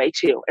better way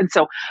too. And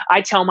so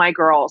I tell my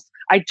girls,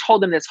 I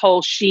told them this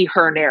whole she,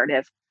 her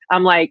narrative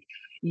I'm like,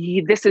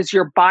 this is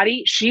your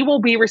body. She will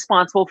be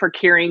responsible for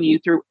carrying you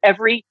through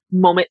every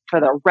moment for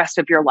the rest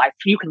of your life.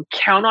 You can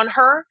count on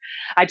her.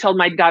 I told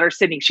my daughter,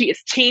 Sydney, she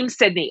is team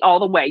Sydney all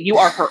the way. You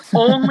are her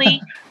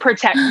only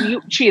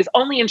you. She is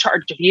only in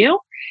charge of you.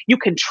 You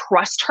can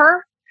trust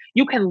her.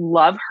 You can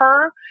love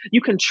her. You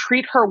can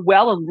treat her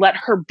well and let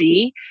her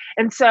be.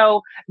 And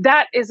so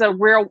that is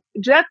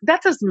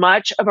that's as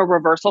much of a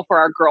reversal for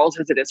our girls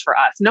as it is for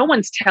us. No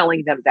one's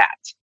telling them that.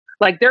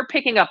 Like they're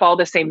picking up all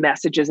the same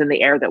messages in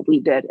the air that we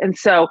did. And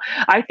so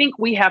I think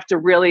we have to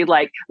really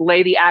like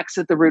lay the axe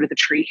at the root of the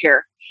tree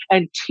here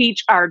and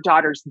teach our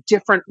daughters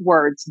different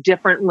words,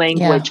 different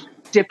language,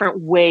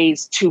 different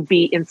ways to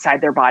be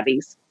inside their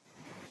bodies.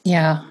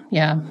 Yeah.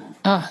 Yeah.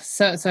 Oh,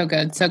 so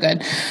good. So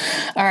good.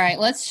 All right.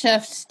 Let's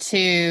shift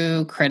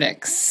to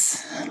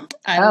critics.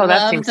 I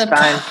love the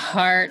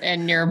part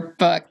in your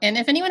book. And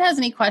if anyone has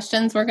any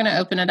questions, we're going to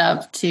open it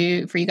up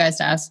for you guys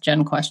to ask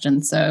Jen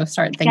questions. So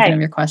start thinking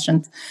of your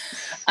questions.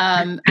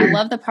 I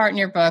love the part in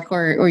your book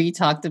where you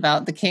talked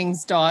about the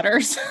king's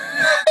daughters.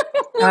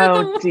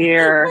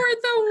 Dear. We're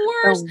the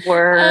worst.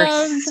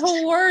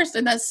 The worst.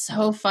 And that's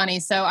so funny.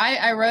 So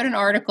I wrote an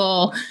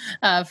article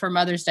for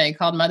Mother's Day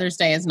called Mother's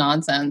Day is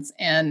Nonsense.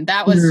 And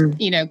that was,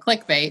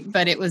 clickbait,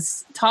 but it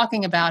was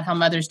talking about how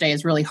Mother's Day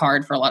is really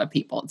hard for a lot of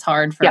people. It's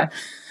hard for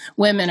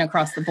women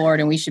across the board,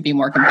 and we should be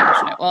more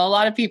compassionate. Well, a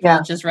lot of people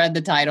just read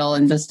the title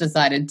and just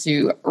decided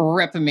to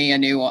rip me a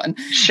new one.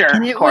 Sure,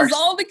 and it was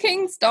all the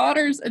king's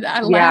daughters. And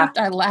I laughed.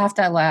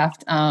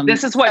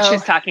 This is what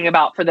she's talking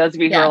about for those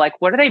of you who are like,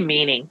 what are they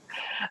meaning?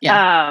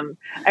 Yeah.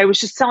 I was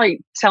just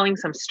telling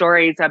some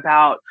stories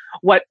about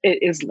what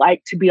it is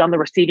like to be on the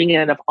receiving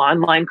end of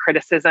online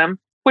criticism,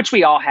 which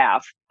we all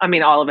have. I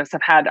mean, all of us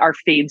have had our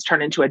feeds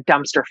turn into a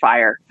dumpster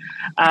fire,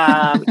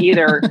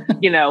 either,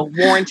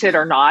 warranted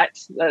or not.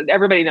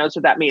 Everybody knows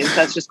what that means.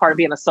 That's just part of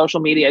being a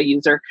social media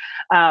user.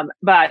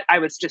 But I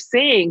was just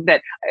saying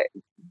that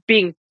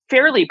being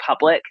fairly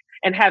public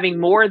and having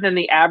more than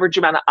the average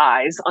amount of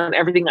eyes on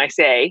everything I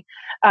say,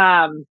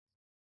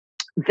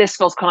 this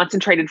feels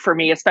concentrated for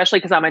me, especially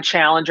because I'm a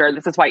challenger.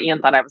 This is why Ian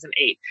thought I was an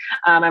 8.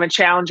 I'm a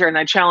challenger, and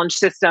I challenge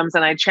systems,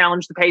 and I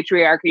challenge the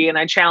patriarchy, and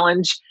I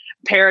challenge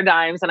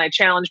paradigms, and I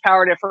challenge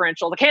power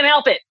differentials. I can't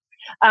help it.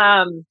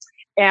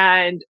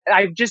 And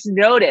I've just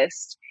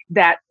noticed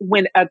that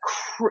when and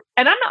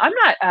I'm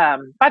not,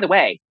 by the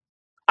way,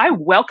 I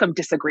welcome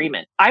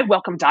disagreement. I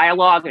welcome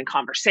dialogue and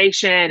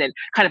conversation and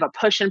kind of a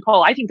push and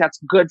pull. I think that's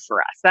good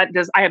for us.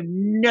 I have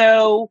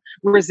no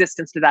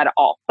resistance to that at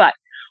all. But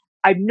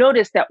I've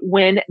noticed that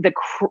when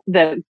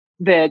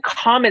the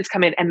comments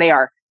come in and they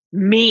are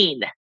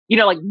mean,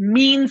 like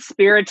mean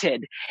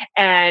spirited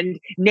and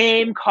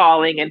name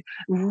calling and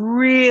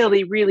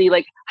really, really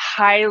like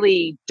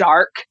highly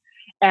dark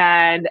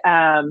and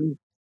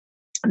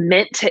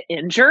meant to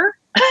injure.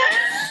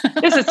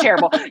 This is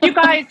terrible. You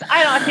guys,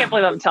 I can't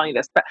believe I'm telling you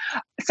this, but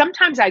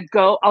sometimes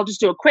I'll just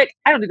do a quick,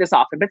 I don't do this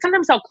often, but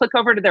sometimes I'll click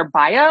over to their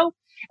bio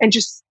and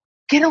just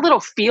get a little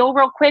feel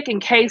real quick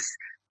in case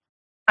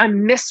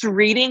I'm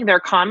misreading their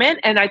comment.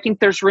 And I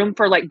think there's room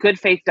for like good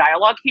faith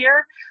dialogue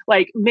here.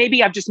 Like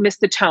maybe I've just missed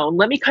the tone.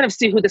 Let me kind of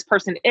see who this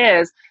person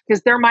is,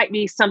 because there might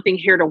be something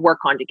here to work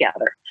on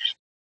together.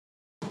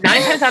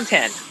 9 times out of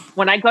 10,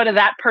 when I go to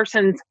that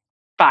person's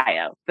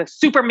bio, the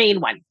super mean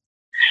one,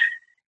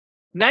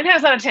 9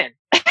 times out of 10,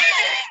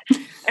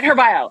 in her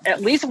bio,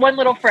 at least one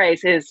little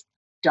phrase is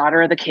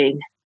daughter of the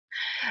king.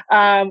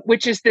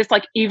 Which is this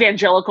like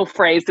evangelical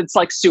phrase that's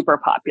like super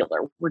popular.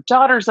 We're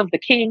daughters of the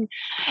king.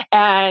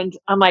 And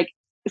I'm like,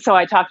 so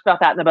I talked about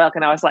that in the book,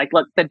 and I was like,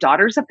 look, the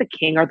daughters of the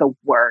king are the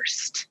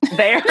worst.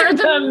 They're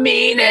the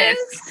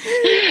meanest.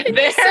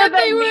 They're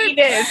the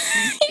meanest.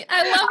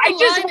 I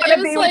just want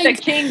to be with the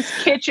king's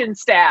kitchen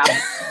staff.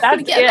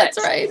 That's it. That's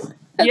right.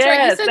 That's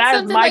right. You said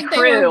something like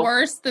crew. They were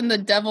worse than the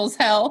devil's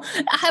hell.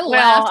 I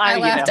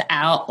laughed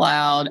out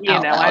loud.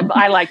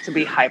 I like to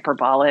be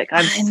hyperbolic.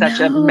 I'm such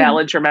a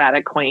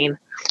melodramatic queen.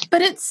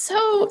 But it's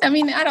so, I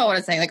don't want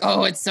to say like,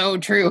 oh, it's so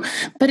true,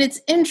 but it's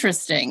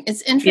interesting.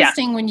 It's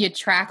interesting when you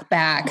track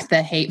back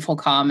the hateful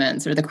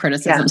comments or the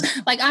criticisms.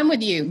 Yeah. Like I'm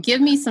with you.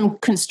 Give me some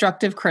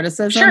constructive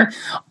criticism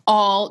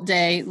all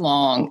day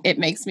long. It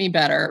makes me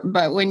better.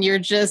 But when you're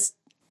just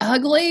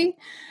ugly,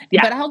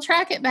 but I'll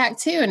track it back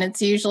too. And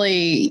it's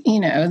usually,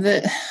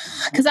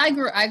 because I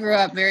grew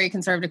up very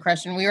conservative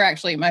Christian. We were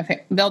actually,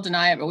 they'll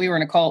deny it, but we were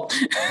in a cult.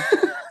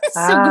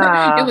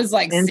 It was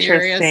like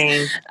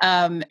serious.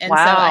 And so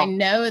I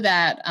know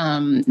that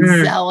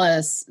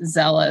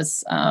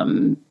zealous,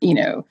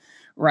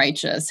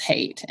 righteous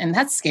hate. And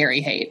that's scary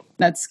hate.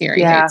 That's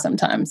scary hate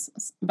sometimes.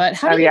 But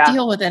how do you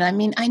deal with it?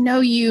 I know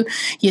you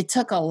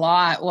took a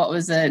lot, what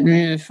was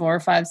it, 4,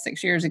 5,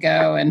 6 years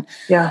ago? And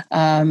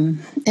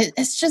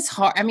it's just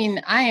hard.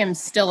 I am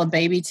still a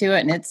baby to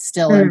it, and it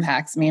still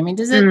impacts me.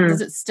 Does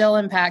it still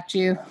impact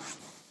you?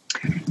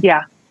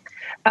 Yeah.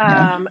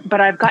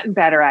 But I've gotten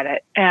better at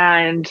it.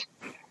 And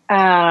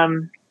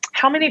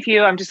how many of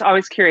you, I'm just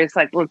always curious,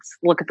 like, let's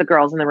look at the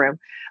girls in the room.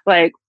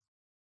 Like,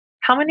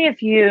 how many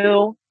of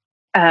you,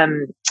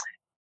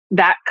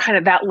 that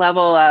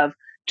level of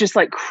just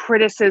like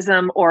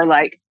criticism or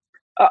like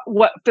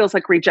what feels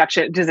like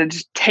rejection, does it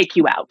just take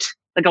you out?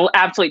 Like it'll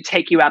absolutely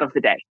take you out of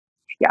the day.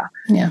 Yeah.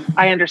 Yeah.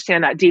 I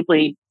understand that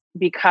deeply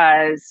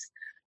because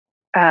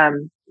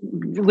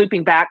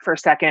looping back for a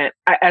second,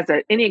 as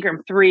an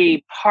Enneagram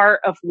 3, part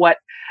of what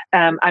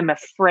I'm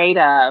afraid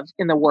of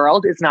in the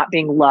world is not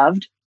being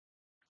loved.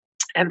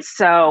 And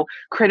so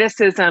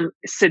criticism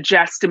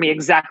suggests to me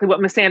exactly what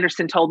Miss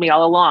Anderson told me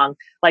all along,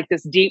 like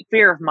this deep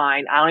fear of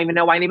mine. I don't even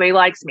know why anybody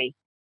likes me.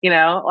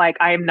 Like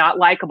I am not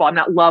likable. I'm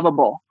not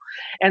lovable.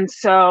 And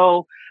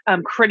so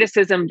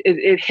criticism,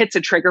 it hits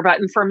a trigger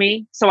button for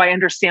me. So I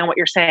understand what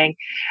you're saying.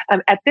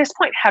 At this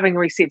point, having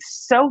received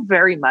so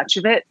very much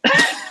of it,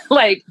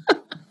 like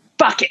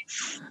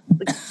buckets,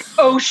 like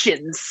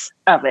oceans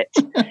of it,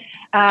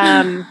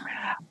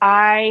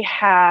 I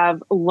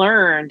have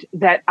learned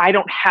that I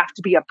don't have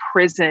to be a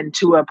prison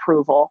to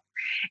approval.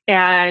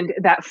 And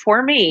that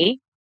for me,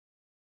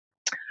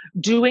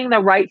 doing the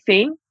right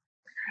thing,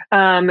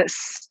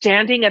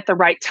 standing at the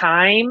right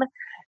time,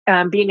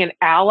 being an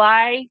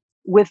ally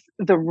with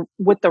the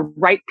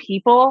right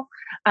people,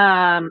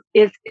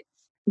 is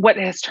what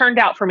has turned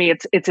out for me.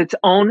 It's its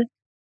own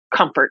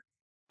comfort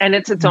and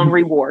it's its own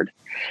reward.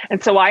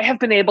 And so I have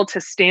been able to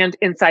stand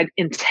inside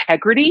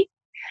integrity,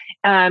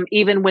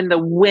 even when the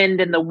wind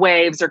and the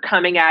waves are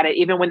coming at it,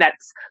 even when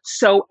that's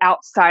so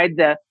outside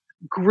the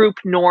group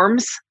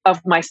norms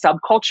of my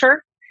subculture,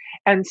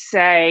 and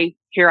say,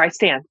 here I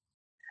stand.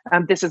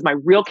 This is my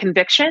real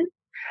conviction.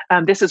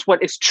 This is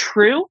what is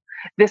true.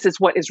 This is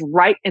what is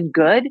right and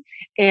good.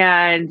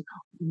 And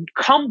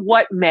come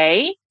what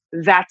may,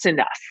 that's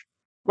enough.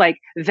 Like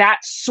that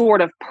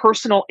sort of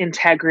personal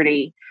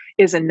integrity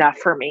is enough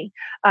for me.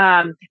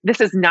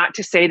 This is not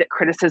to say that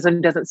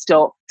criticism doesn't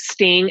still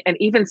sting and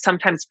even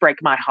sometimes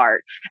break my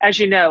heart. As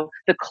you know,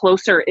 the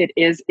closer it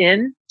is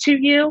in to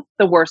you,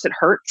 the worse it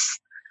hurts.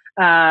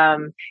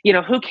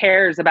 Who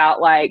cares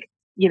about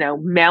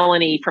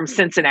Melanie from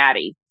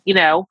Cincinnati? She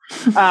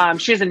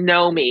doesn't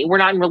know me. We're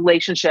not in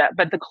relationship,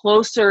 but the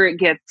closer it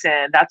gets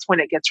in, that's when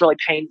it gets really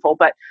painful.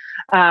 But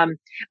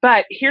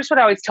here's what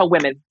I always tell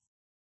women.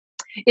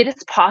 It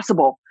is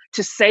possible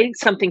to say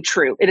something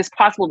true. It is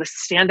possible to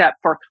stand up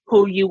for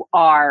who you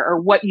are or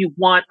what you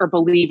want or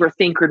believe or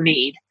think or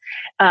need.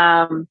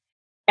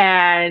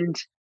 And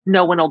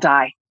no one will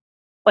die.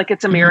 Like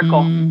it's a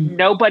miracle.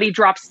 Nobody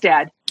drops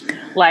dead.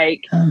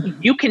 Like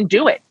you can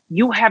do it.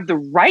 You have the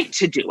right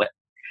to do it.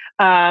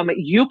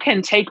 You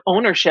can take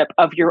ownership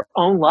of your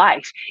own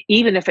life,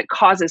 even if it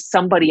causes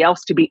somebody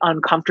else to be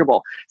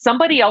uncomfortable.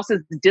 Somebody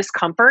else's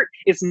discomfort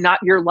is not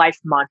your life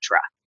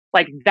mantra.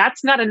 Like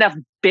that's not enough.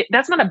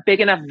 That's not a big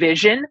enough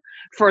vision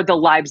for the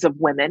lives of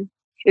women.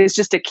 It's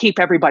just to keep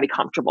everybody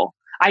comfortable.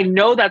 I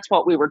know that's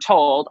what we were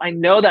told. I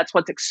know that's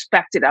what's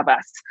expected of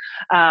us.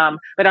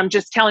 But I'm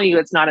just telling you,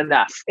 it's not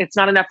enough. It's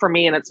not enough for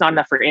me, and it's not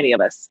enough for any of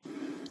us.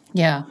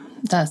 Yeah,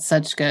 that's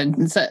such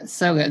good.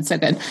 So good. So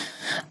good.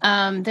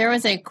 There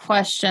was a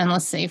question,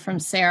 let's see, from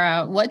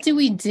Sarah. What do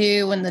we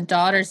do when the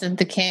daughters of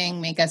the king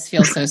make us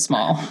feel so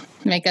small?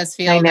 Make us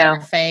feel that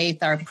our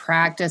faith, our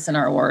practice, and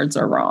our words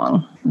are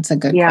wrong? It's a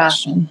good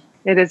question.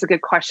 It is a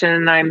good question.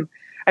 And I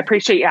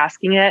appreciate you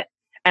asking it.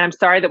 And I'm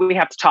sorry that we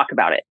have to talk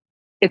about it.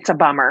 It's a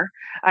bummer.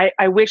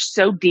 I wish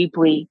so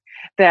deeply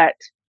that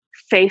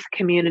faith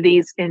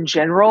communities in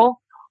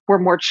general were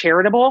more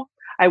charitable.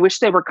 I wish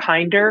they were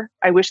kinder.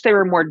 I wish they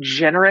were more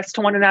generous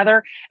to one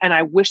another. And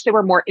I wish they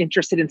were more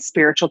interested in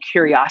spiritual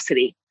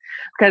curiosity.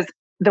 Because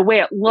the way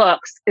it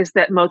looks is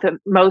that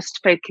most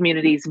faith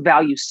communities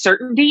value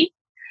certainty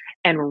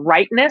and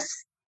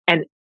rightness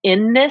and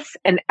inness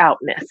and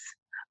outness.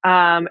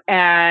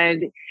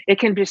 And it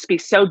can just be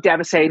so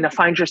devastating to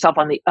find yourself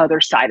on the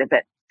other side of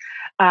it.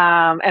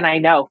 And I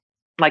know,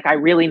 I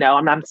really know,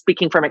 I'm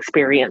speaking from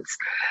experience.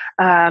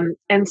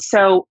 And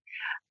so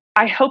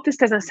I hope this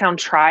doesn't sound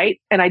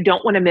trite, and I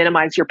don't want to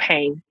minimize your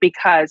pain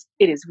because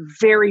it is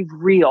very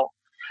real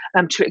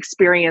to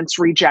experience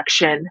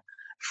rejection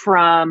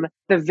from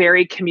the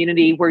very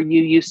community where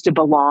you used to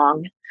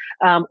belong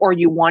or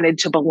you wanted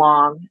to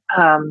belong.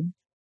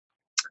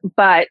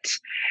 But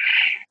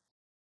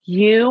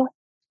you,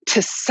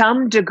 to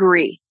some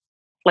degree,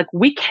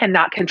 we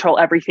cannot control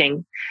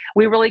everything.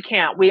 We really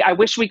can't. I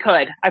wish we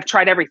could. I've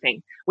tried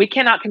everything. We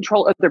cannot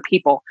control other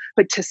people,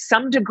 but to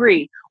some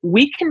degree,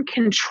 we can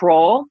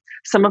control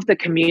some of the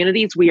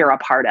communities we are a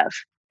part of,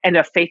 and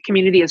a faith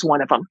community is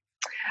one of them.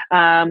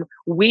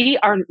 We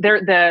are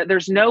there.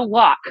 There's no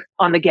lock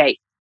on the gate.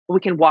 We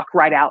can walk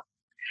right out.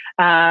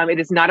 It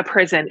is not a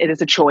prison. It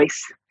is a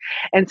choice.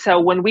 And so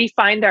when we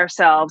find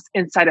ourselves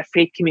inside a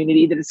faith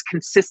community that is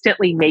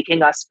consistently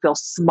making us feel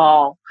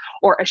small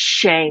or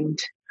ashamed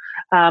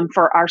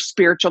for our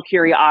spiritual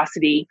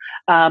curiosity,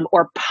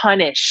 or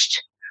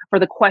punished for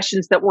the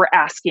questions that we're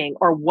asking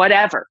or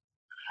whatever,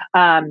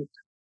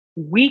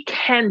 we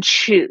can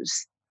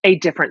choose a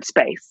different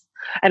space.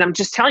 And I'm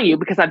just telling you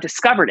because I've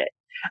discovered it.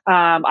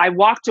 I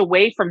walked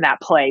away from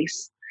that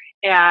place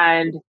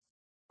and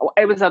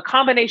it was a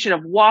combination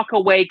of walk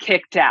away,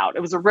 kicked out.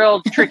 It was a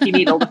real tricky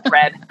needle to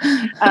thread.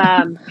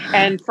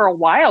 And for a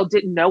while,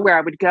 didn't know where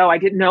I would go. I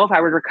didn't know if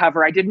I would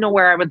recover. I didn't know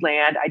where I would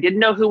land. I didn't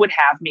know who would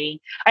have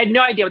me. I had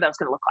no idea what that was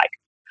going to look like.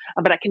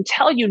 But I can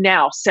tell you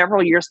now,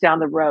 several years down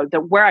the road,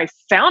 that where I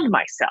found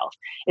myself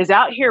is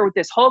out here with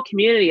this whole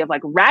community of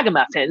like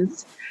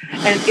ragamuffins.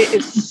 And it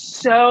is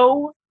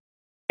so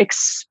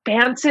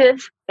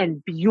expansive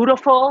and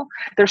beautiful.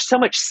 There's so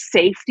much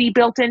safety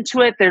built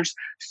into it. There's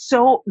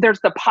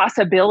the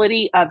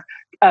possibility of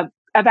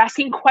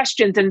asking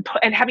questions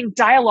and having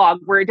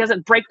dialogue where it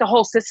doesn't break the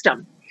whole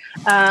system.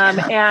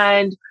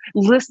 And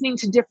listening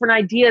to different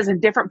ideas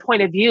and different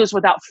point of views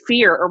without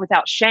fear or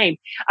without shame.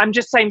 I'm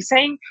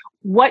saying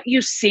what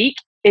you seek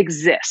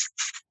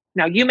exists.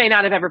 Now, you may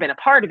not have ever been a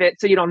part of it,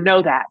 so you don't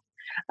know that.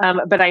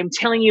 But I'm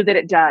telling you that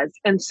it does.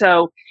 And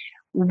so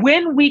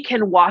when we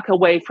can walk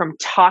away from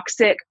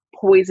toxic,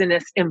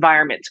 poisonous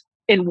environments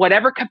in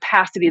whatever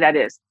capacity that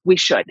is, we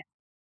should.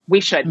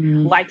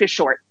 Life is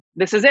short.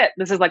 This is it.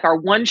 This is like our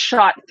one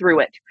shot through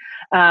it.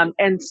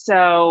 And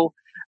so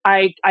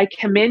I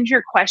commend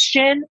your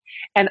question,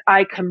 and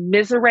I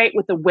commiserate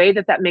with the way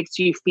that makes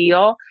you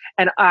feel.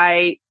 And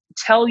I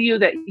tell you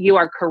that you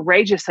are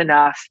courageous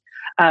enough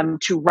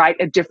to write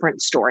a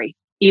different story,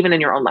 even in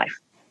your own life.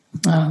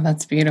 Oh,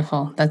 that's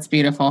beautiful. That's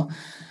beautiful.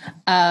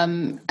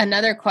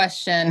 Another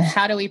question,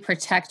 how do we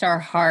protect our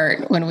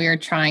heart when we are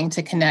trying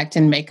to connect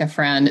and make a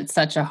friend? It's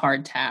such a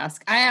hard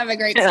task. I have a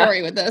great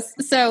story with this.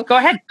 So go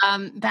ahead.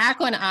 Back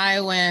when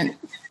I went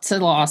to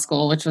law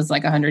school, which was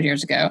like 100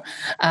 years ago,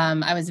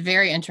 I was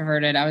very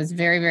introverted. I was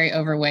very, very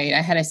overweight.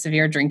 I had a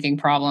severe drinking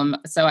problem.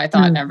 So I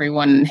thought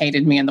everyone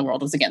hated me and the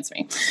world was against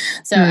me.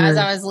 So as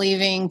I was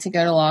leaving to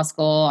go to law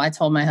school, I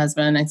told my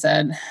husband, I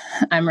said,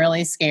 I'm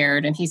really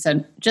scared. And he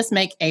said, just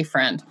make a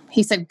friend.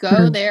 He said,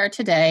 go there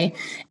today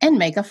and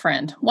make a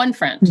friend, one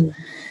friend.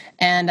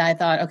 And I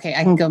thought, okay,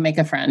 I can go make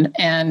a friend.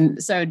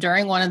 And so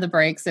during one of the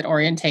breaks at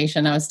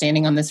orientation, I was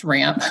standing on this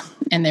ramp,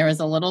 and there was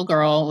a little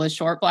girl with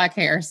short black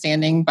hair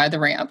standing by the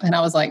ramp. And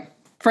I was like,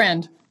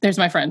 friend, there's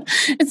my friend.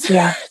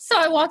 So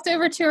I walked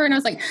over to her and I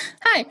was like,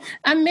 hi,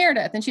 I'm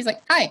Meredith. And she's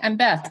like, hi, I'm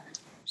Beth.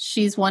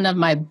 She's one of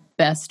my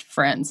best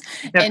friends.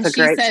 That's a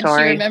great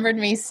story. She remembered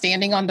me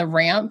standing on the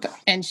ramp,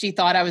 and she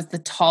thought I was the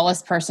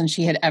tallest person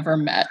she had ever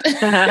met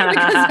because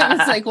I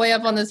was like way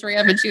up on this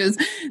ramp and she was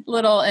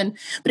little.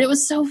 But it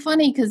was so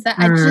funny because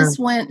I just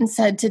went and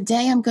said,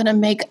 today I'm going to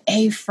make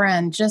a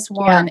friend, just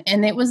one.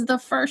 And it was the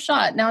first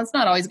shot. Now it's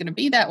not always going to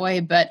be that way,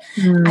 but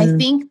I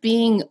think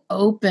being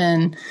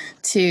open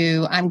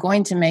to, I'm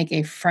going to make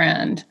a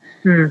friend,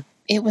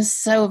 it was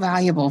so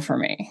valuable for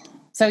me.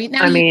 So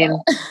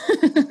now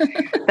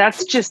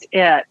that's just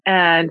it.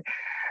 And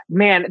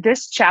man,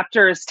 this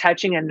chapter is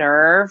touching a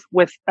nerve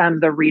with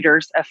the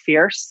readers of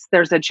Fierce.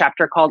 There's a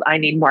chapter called I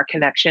Need More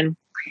Connection.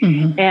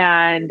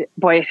 And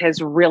boy, it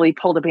has really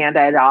pulled a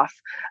Band-Aid off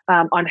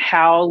on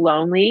how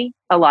lonely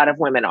a lot of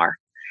women are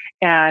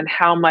and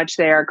how much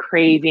they are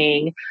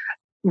craving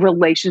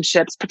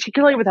relationships,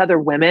 particularly with other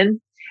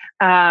women,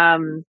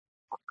 and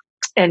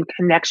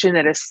connection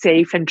that is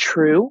safe and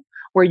true,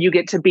 where you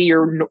get to be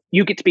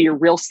your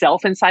real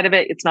self inside of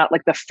it. It's not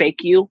like the fake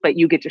you, but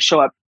you get to show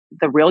up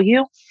the real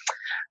you.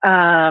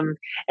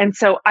 And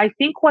so I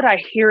think what I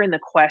hear in the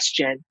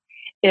question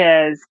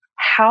is,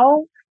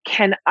 how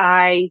can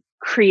I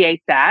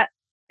create that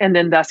and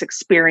then thus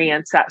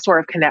experience that sort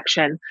of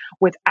connection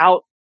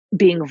without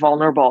being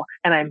vulnerable?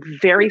 And I'm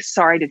very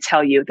sorry to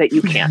tell you that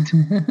you can't.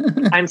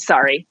 I'm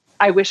sorry.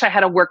 I wish I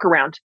had a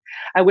workaround.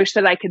 I wish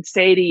that I could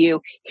say to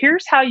you,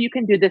 here's how you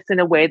can do this in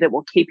a way that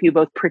will keep you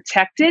both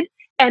protected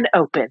and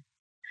open.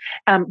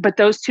 But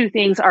those two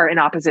things are in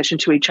opposition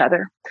to each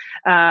other.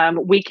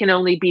 We can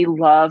only be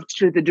loved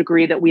to the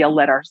degree that we'll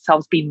let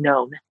ourselves be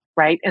known,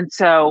 right? And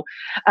so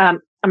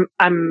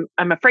I'm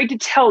afraid to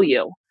tell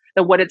you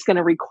that what it's going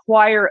to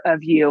require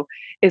of you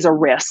is a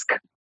risk,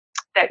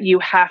 that you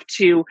have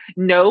to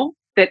know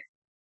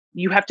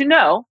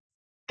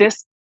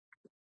this.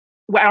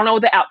 Well, I don't know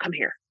the outcome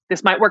here.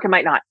 This might work, it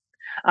might not.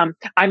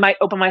 I might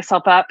open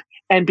myself up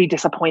and be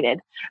disappointed.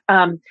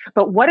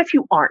 But what if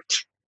you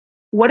aren't?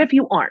 What if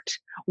you aren't?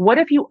 What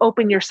if you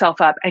open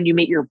yourself up and you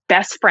meet your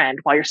best friend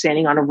while you're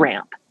standing on a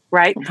ramp,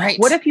 right?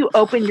 What if you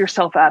open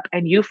yourself up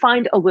and you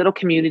find a little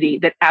community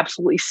that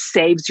absolutely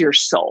saves your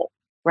soul,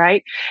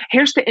 right?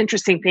 Here's the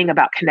interesting thing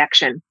about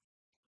connection.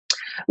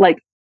 Like,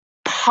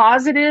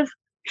 positive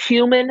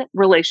human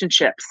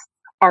relationships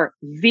are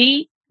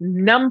the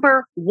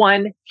number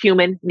one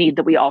human need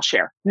that we all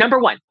share. Number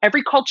one,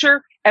 every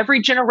culture,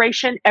 every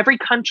generation, every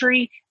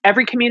country,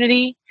 every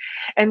community.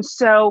 And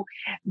so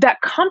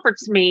that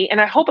comforts me, and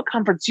I hope it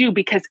comforts you,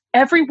 because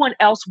everyone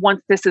else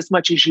wants this as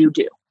much as you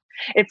do.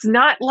 It's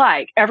not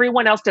like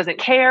everyone else doesn't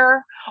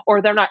care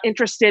or they're not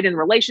interested in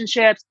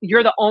relationships.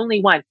 You're the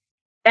only one.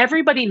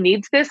 Everybody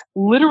needs this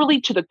literally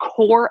to the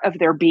core of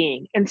their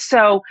being. And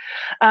so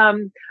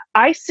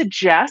I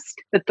suggest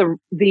that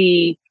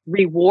the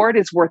reward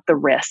is worth the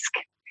risk.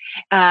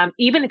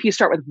 Even if you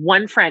start with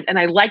one friend. And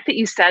I like that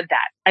you said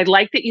that. I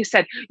like that you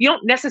said you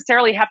don't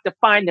necessarily have to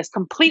find this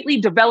completely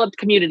developed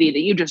community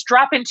that you just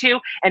drop into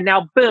and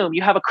now, boom,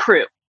 you have a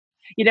crew.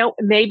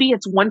 Maybe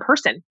it's one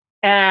person,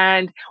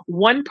 and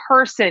one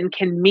person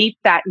can meet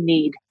that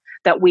need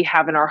that we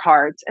have in our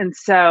hearts. And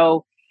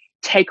so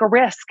take a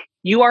risk.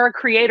 You are a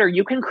creator.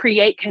 You can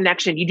create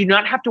connection. You do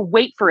not have to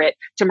wait for it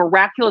to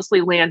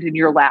miraculously land in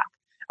your lap.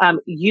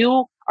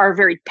 You are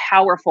very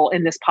powerful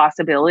in this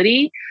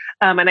possibility.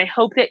 And I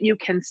hope that you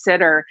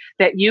consider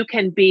that you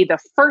can be the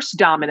first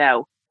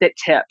domino that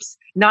tips,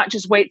 not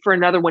just wait for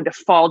another one to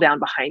fall down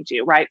behind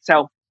you, right?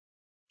 So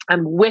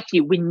I'm with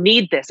you. We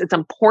need this. It's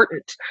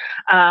important.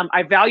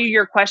 I value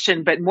your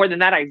question, but more than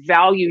that, I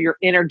value your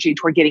energy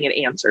toward getting it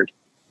answered.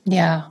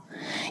 Yeah.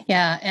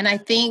 Yeah. And I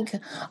think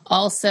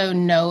also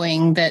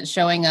knowing that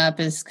showing up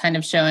is kind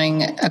of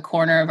showing a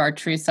corner of our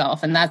true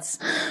self. And that's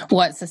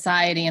what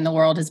society and the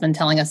world has been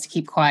telling us, to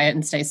keep quiet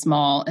and stay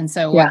small. And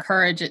so what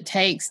courage it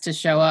takes to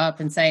show up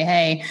and say,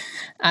 hey,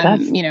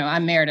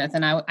 I'm Meredith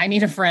and I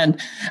need a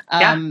friend.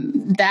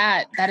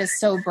 That is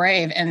so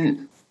brave.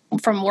 And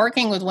from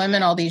working with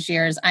women all these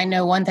years, I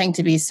know one thing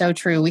to be so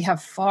true. We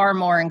have far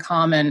more in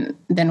common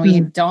than we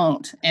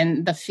don't.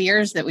 And the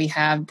fears that we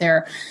have,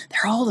 they're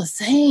all the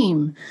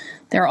same.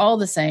 They're all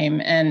the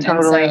same. And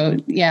so,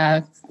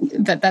 yeah,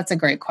 that's a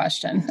great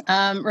question.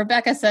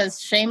 Rebecca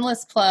says,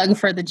 shameless plug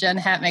for the Jen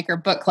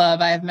Hatmaker book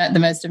club. I have met the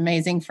most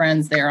amazing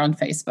friends there on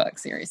Facebook.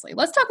 Seriously.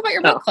 Let's talk about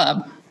your book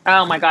club.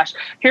 Oh my gosh.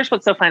 Here's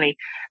what's so funny.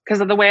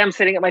 Because of the way I'm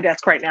sitting at my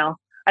desk right now,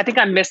 I think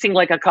I'm missing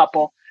like a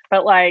couple,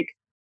 but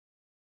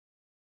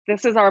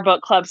this is our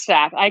book club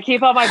stack. I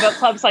keep all my book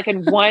clubs like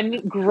in one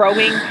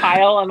growing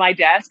pile on my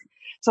desk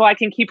so I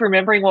can keep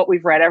remembering what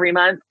we've read every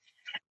month.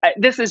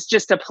 This is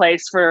just a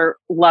place for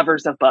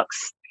lovers of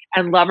books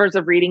and lovers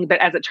of reading, but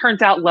as it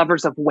turns out,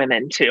 lovers of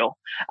women too.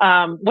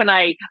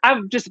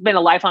 I've just been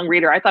a lifelong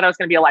reader. I thought I was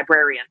going to be a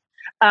librarian.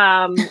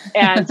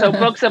 And so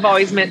books have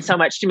always meant so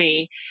much to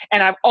me.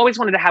 And I've always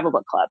wanted to have a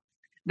book club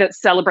that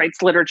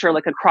celebrates literature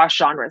like across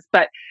genres.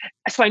 But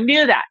so I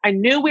knew that. I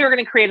knew we were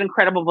going to create an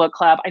incredible book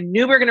club. I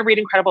knew we were going to read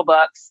incredible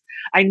books.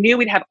 I knew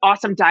we'd have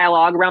awesome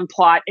dialogue around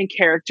plot and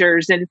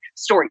characters and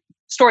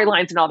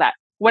storylines and all that.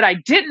 What I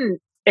didn't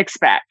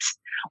expect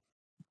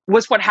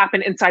was what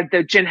happened inside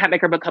the Jen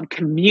Hatmaker Book Club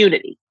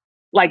community.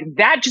 Like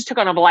that just took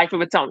on a life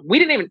of its own. I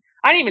didn't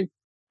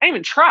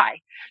even try.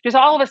 Just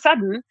all of a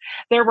sudden,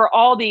 there were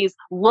all these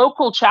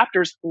local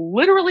chapters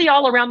literally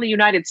all around the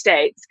United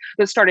States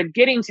that started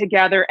getting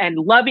together and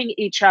loving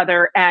each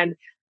other. And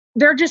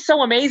they're just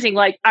so amazing.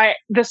 Like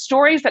the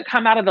stories that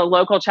come out of the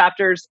local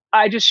chapters,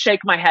 I just shake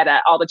my head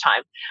at all the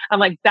time. I'm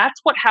like, that's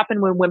what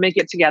happened when women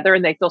get together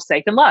and they feel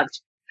safe and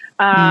loved.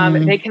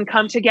 They can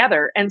come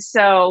together. And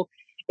so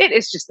it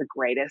is just the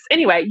greatest.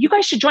 Anyway, you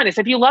guys should join us.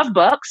 If you love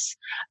books,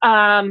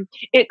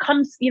 it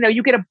comes,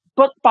 you get a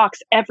book box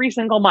every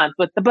single month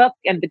with the book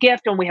and the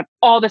gift. And we have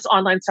all this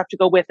online stuff to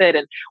go with it.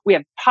 And we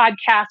have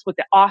podcasts with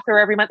the author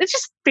every month. It's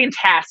just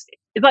fantastic.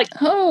 It's like,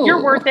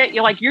 you're worth it.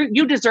 You're like,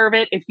 you deserve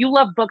it. If you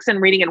love books and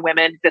reading and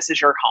women, this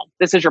is your home.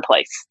 This is your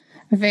place.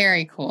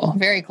 Very cool.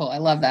 Very cool. I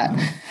love that.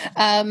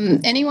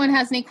 Anyone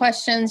has any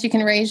questions, you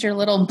can raise your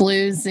little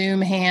blue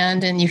Zoom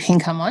hand and you can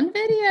come on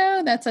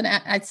video.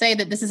 I'd say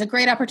that this is a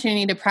great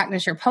opportunity to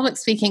practice your public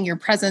speaking, your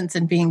presence,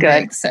 and being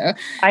big. So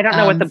I don't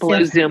know what the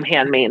blue Zoom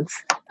hand means.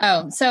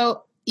 Oh,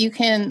 so you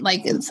can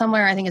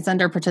somewhere, I think it's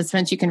under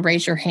participants, you can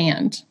raise your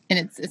hand and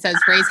it says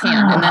raise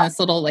hand. And then this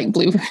little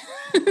blue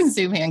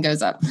Zoom hand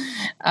goes up.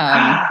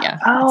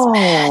 It's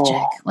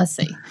magic. Let's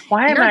see.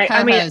 Why am I?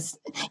 Co-host.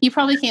 You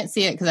probably can't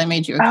see it because I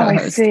made you a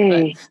co-host. I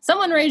see.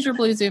 Someone raise your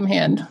blue Zoom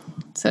hand.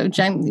 So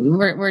Jen,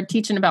 we're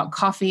teaching about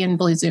coffee and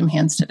blue Zoom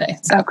hands today.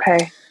 So.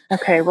 Okay.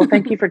 Well,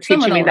 thank you for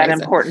teaching me that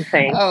important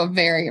thing. Oh,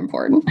 very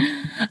important.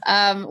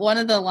 One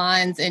of the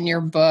lines in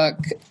your book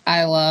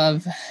I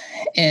love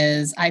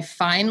is, I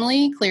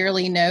finally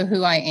clearly know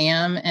who I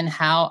am and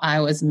how I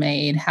was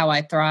made, how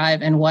I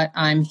thrive, and what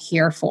I'm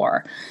here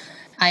for.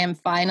 I am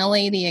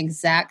finally the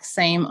exact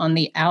same on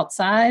the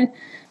outside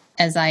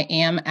as I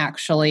am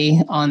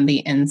actually on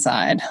the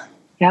inside.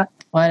 Yep.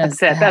 What does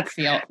that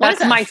feel?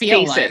 That's my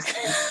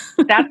thesis.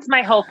 That's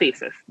my whole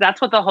thesis.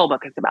 That's what the whole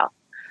book is about.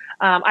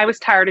 I was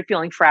tired of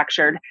feeling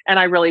fractured, and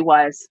I really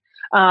was.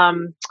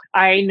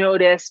 I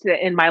noticed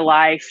that in my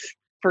life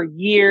for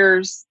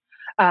years,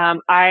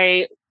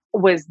 I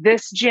was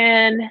this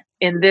Jen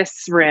in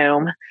this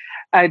room,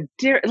 a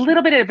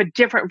little bit of a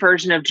different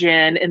version of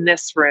Jen in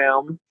this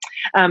room.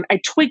 I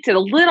tweaked it a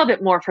little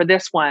bit more for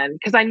this one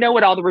because I know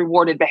what all the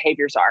rewarded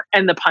behaviors are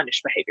and the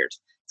punished behaviors.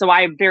 So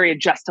I am very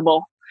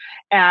adjustable,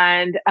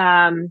 and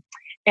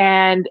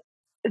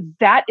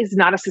that is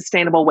not a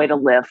sustainable way to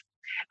live,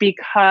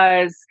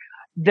 because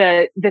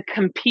the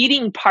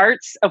competing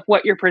parts of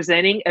what you're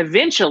presenting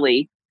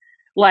eventually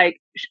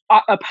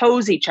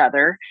oppose each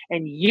other,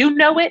 and you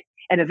know it,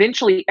 and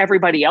eventually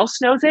everybody else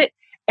knows it,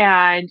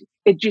 and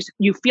it just,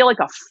 you feel like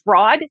a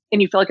fraud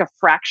and you feel like a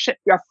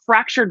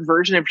fractured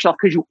version of yourself,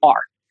 because you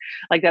are.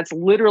 Like that's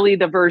literally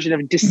the version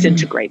of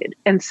disintegrated.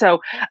 And so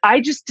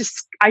I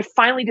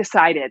finally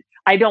decided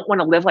I don't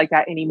want to live like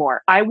that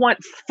anymore. I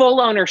want full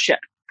ownership.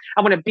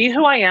 I want to be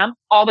who I am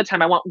all the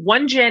time. I want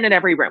one Jen in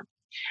every room.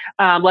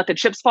 Let the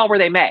chips fall where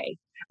they may.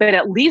 But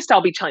at least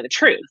I'll be telling the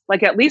truth.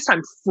 Like at least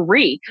I'm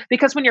free,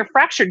 because when you're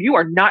fractured, you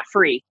are not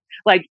free.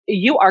 Like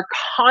you are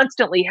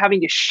constantly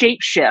having to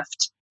shape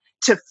shift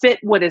to fit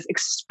what is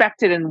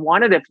expected and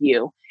wanted of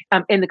you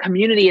in the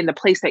community, in the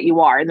place that you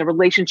are, in the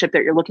relationship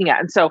that you're looking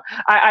at. And so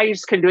I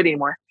just couldn't do it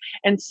anymore.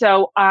 And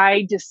so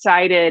I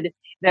decided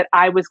that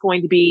I was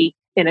going to be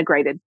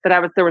integrated,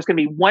 that there was going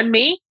to be one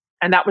me,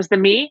 and that was the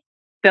me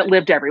that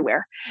lived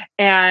everywhere.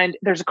 And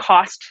there's a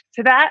cost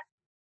to that.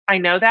 I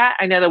know that.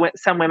 I know that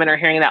some women are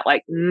hearing that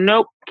like,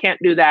 nope, can't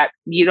do that.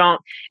 You don't,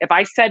 if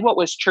I said what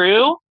was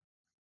true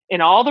in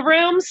all the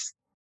rooms,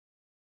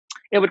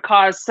 it would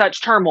cause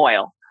such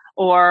turmoil,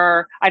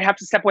 or I'd have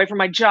to step away from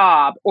my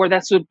job, or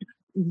this would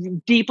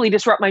deeply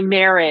disrupt my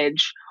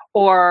marriage,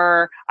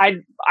 or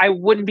I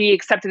wouldn't be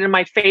accepted in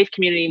my faith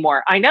community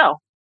anymore. I know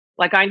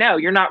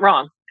you're not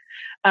wrong.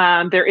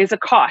 There is a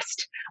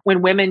cost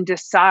when women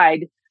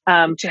decide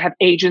to have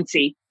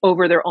agency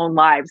over their own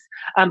lives.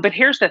 But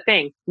here's the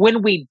thing.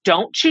 When we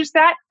don't choose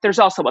that, there's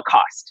also a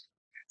cost.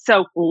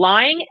 So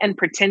lying and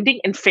pretending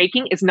and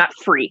faking is not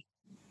free.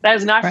 That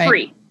is not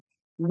free.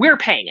 We're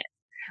paying it.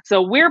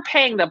 So we're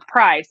paying the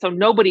price so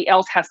nobody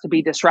else has to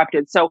be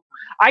disrupted. So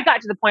I got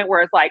to the point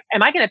where it's like,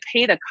 am I going to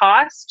pay the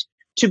cost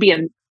to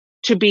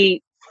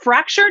be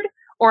fractured,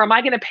 or am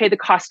I going to pay the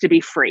cost to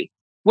be free?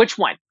 Which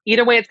one?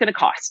 Either way, it's going to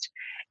cost.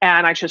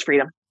 And I chose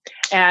freedom.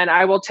 And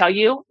I will tell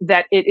you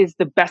that it is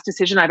the best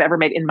decision I've ever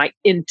made in my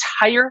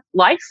entire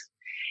life.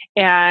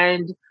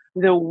 And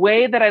the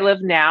way that I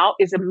live now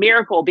is a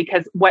miracle,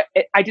 because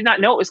I did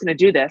not know it was going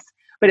to do this,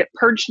 but it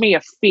purged me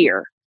of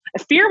fear.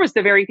 Fear was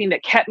the very thing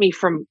that kept me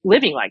from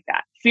living like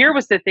that. Fear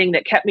was the thing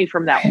that kept me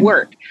from that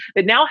work.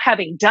 But now,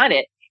 having done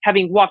it,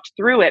 having walked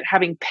through it,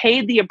 having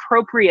paid the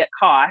appropriate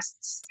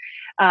costs,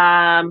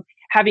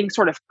 having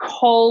sort of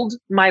culled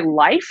my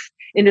life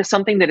into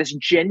something that is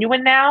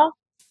genuine now,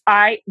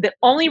 the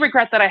only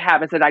regret that I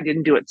have is that I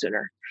didn't do it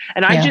sooner.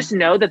 And I just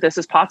know that this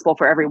is possible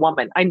for every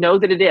woman. I know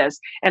that it is.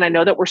 And I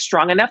know that we're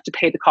strong enough to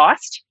pay the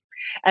cost.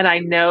 And I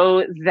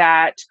know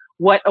that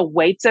what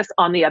awaits us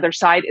on the other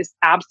side is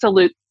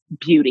absolute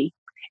beauty.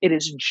 It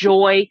is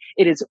joy.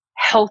 It is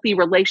healthy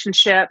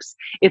relationships.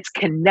 It's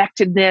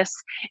connectedness.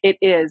 It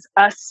is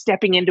us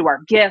stepping into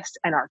our gifts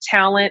and our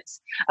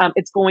talents.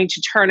 It's going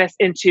to turn us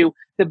into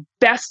the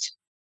best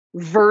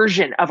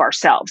version of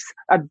ourselves,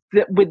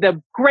 with the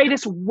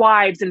greatest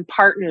wives and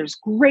partners,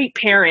 great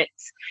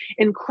parents,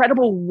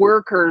 incredible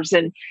workers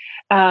and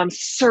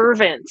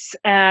servants.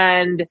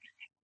 And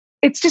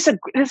it's just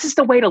this is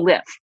the way to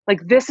live.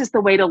 Like, this is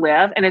the way to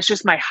live. And it's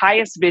just my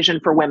highest vision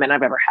for women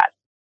I've ever had.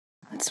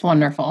 It's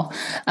wonderful.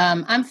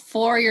 I'm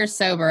 4 years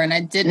sober, and I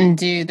didn't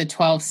do the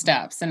 12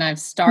 steps. And I've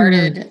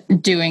started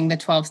doing the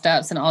 12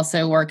 steps and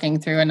also working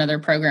through another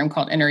program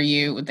called Inner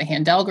You with the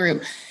Handel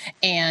Group.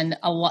 And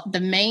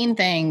the main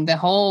thing, the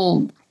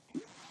whole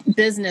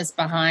business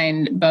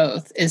behind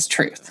both is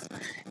truth,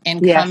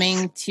 and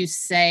coming to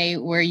say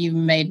where you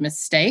made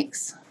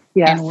mistakes.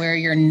 And where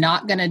you're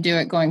not going to do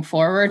it going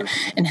forward,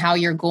 and how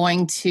you're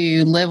going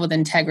to live with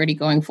integrity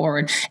going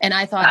forward. And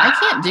I thought, I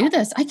can't do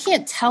this. I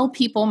can't tell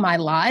people my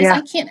lies.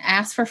 I can't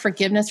ask for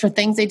forgiveness for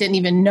things they didn't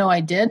even know I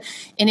did.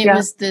 And it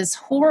was this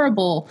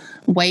horrible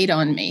weight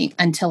on me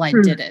until I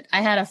did it.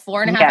 I had a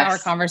 4.5 hour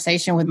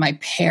conversation with my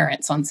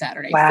parents on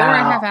Saturday,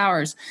 4.5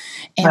 hours.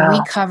 And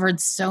we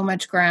covered so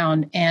much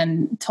ground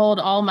and told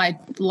all my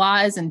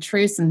lies and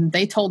truths, and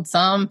they told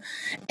some.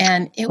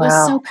 And it was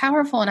so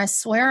powerful. And I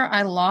swear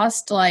I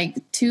lost like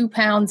 2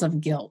 pounds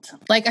of guilt.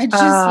 Like, I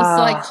just was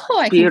like,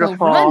 I can go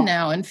run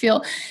now and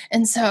feel.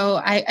 And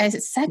so I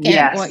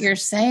second what you're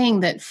saying,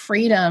 that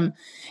freedom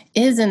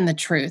is in the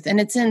truth, and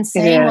it's in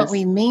saying what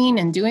we mean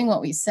and doing what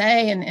we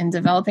say, and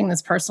developing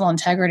this personal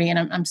integrity.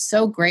 And I'm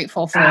so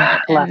grateful for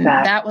it. And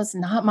that was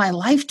not my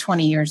life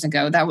 20 years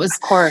ago. That was,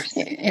 of course,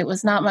 it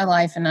was not my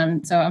life. And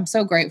I'm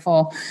so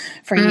grateful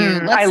for you.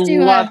 I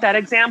love that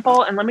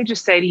example. And let me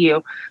just say to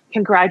you,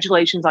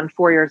 congratulations on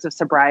 4 years of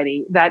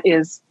sobriety. That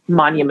is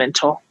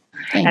monumental.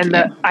 Thank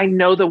you. I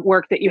know the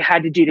work that you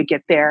had to do to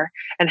get there,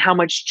 and how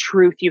much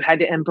truth you had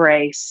to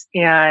embrace.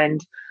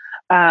 And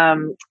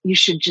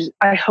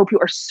I hope you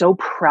are so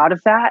proud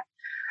of that.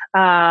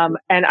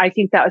 And I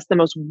think that was the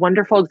most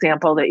wonderful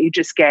example that you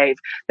just gave,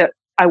 that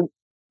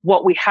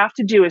what we have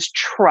to do is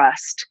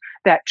trust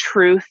that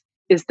truth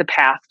is the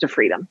path to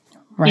freedom,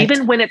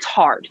 even when it's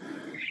hard,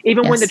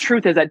 even when the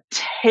truth is a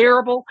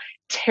terrible,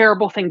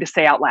 terrible thing to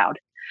say out loud,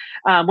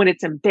 when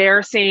it's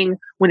embarrassing,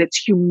 when it's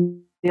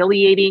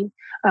humiliating,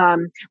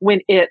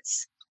 when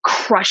it's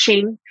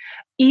crushing.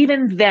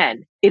 Even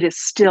then, it is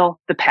still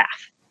the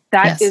path.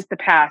 That is the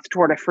path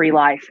toward a free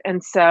life.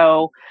 And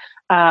so,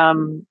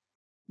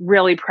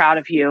 really proud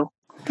of you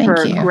for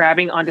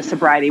grabbing onto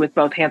sobriety with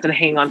both hands and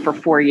hanging on for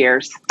 4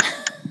 years.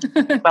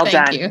 Well Thank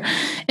done. you.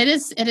 It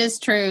is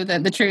true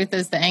that the truth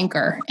is the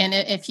anchor. And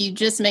if you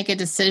just make a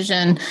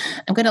decision,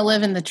 I'm going to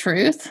live in the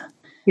truth,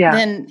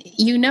 then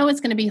you know it's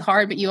going to be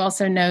hard, but you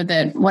also know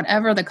that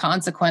whatever the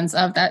consequence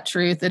of that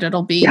truth, that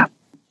it'll be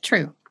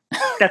true.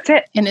 That's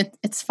it. And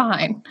it's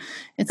fine.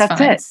 That's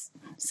fine. it.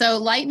 So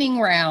lightning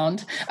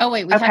round. Oh,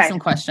 wait, we have some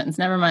questions.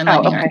 Never mind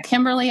lightning round.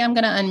 Kimberly, I'm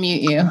going to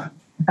unmute you.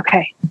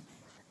 Okay.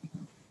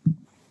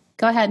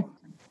 Go ahead.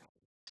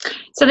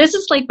 So this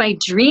is like my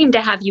dream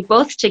to have you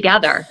both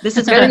together. This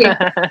is very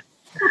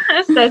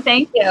so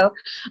thank you.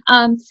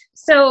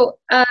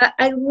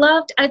 I'd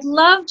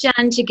love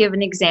Jen to give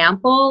an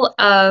example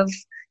of,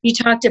 you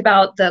talked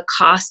about the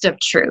cost of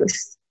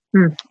truth.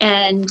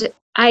 And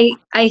I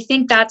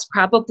think that's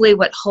probably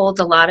what holds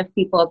a lot of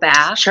people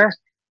back. Sure.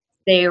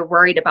 They're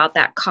worried about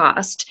that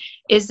cost.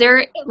 Is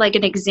there like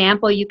an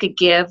example you could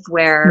give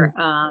where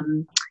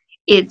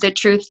the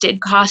truth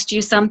did cost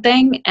you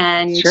something,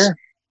 and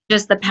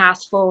just the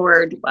path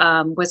forward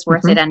was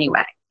worth it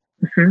anyway?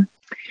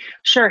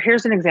 Sure.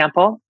 Here's an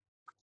example.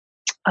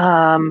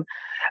 I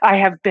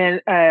have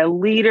been a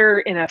leader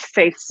in a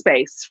faith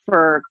space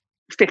for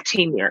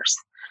 15 years.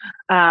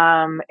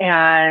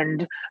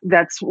 And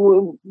that's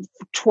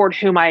toward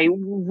whom I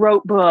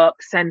wrote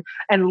books and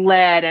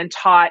led and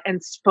taught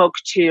and spoke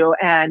to.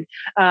 And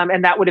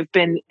that would have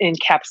been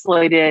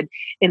encapsulated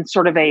in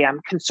sort of a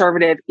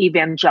conservative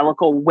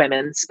evangelical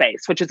women's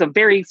space, which is a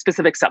very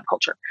specific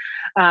subculture.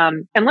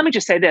 And let me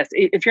just say this,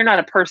 if you're not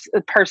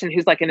a person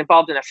who's like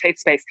involved in a faith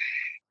space,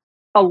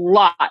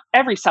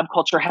 every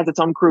subculture has its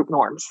own group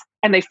norms,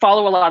 and they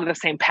follow a lot of the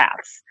same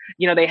paths.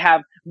 You know, they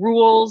have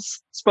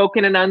rules,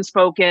 spoken and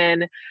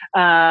unspoken.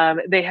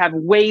 They have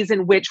ways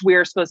in which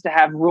we're supposed to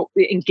have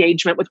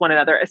engagement with one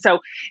another. So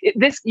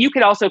you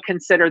could also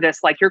consider this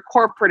like your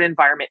corporate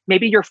environment,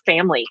 maybe your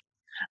family.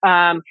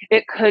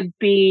 It could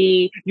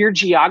be your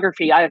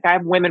geography. I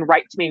have women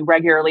write to me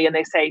regularly and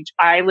they say,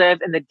 I live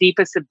in the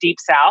deepest of deep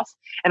South,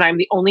 and I'm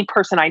the only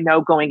person I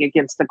know going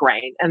against the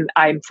grain, and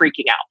I'm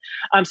freaking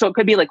out. So it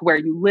could be like where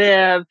you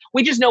live.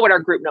 We just know what our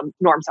group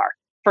norms are.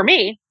 For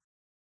me,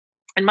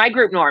 and my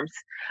group norms,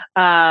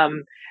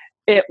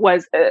 it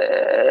was,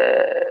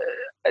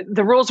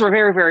 the rules were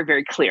very, very,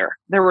 very clear.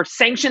 There were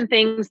sanctioned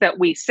things that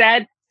we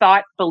said,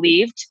 thought,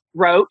 believed,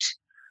 wrote,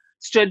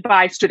 stood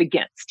by, stood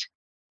against.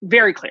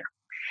 Very clear.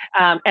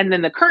 And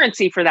then the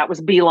currency for that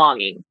was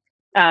belonging.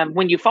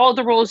 When you followed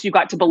the rules, you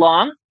got to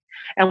belong.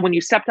 And when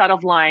you stepped out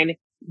of line,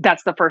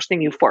 that's the first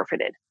thing you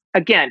forfeited.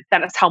 Again,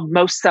 that is how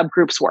most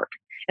subgroups work,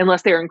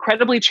 unless they're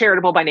incredibly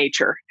charitable by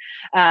nature.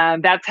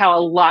 That's how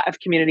a lot of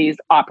communities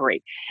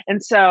operate.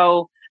 And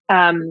so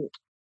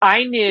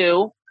I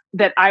knew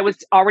that I was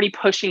already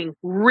pushing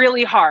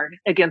really hard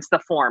against the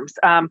forms.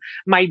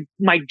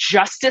 My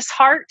justice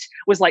heart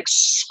was like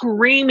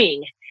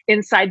screaming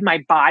inside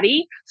my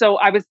body. So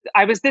I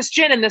was this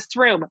Jen in this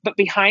room, but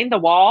behind the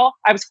wall,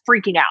 I was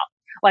freaking out.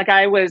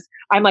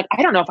 I'm like,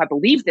 I don't know if I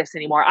believe this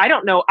anymore. I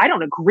don't know. I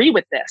don't agree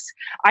with this.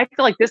 I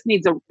feel like this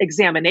needs an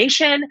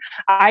examination.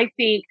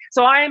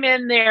 So I'm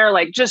in there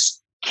like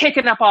just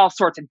kicking up all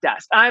sorts of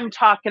dust. I'm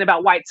talking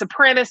about white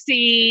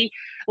supremacy,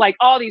 like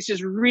all these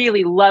just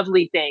really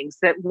lovely things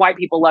that white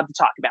people love to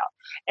talk about.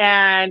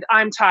 And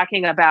I'm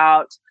talking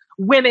about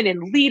women in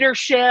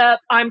leadership.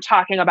 I'm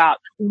talking about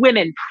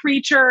women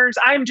preachers.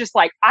 I'm just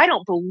like, I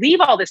don't believe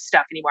all this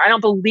stuff anymore. I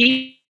don't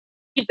believe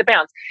the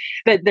bounds.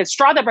 The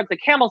straw that broke the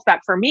camel's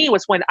back for me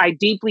was when I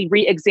deeply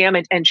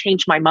re-examined and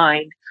changed my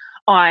mind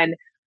on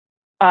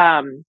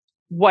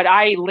what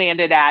I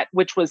landed at,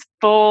 which was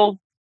full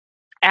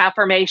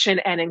affirmation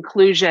and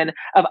inclusion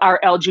of our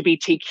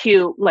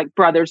LGBTQ, like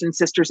brothers and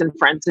sisters and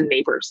friends and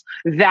neighbors.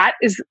 That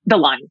is the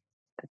line.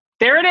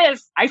 There it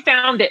is. I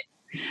found it.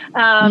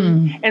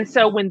 And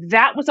so when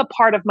that was a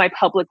part of my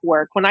public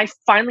work, when I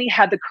finally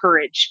had the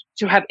courage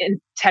to have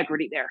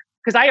integrity there,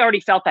 because I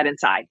already felt that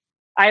inside.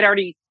 I had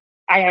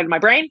it in my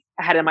brain,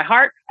 I had it in my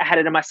heart, I had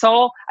it in my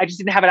soul. I just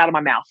didn't have it out of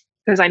my mouth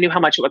because I knew how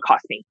much it would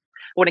cost me.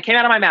 When it came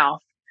out of my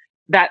mouth,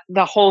 that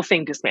the whole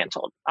thing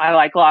dismantled.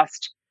 I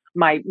lost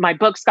my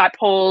books got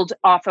pulled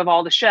off of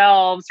all the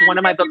shelves. One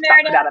of my books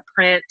got put out of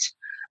print.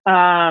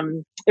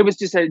 It was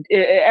just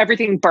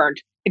everything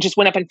burned. It just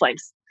went up in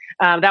flames.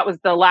 That was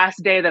the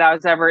last day that I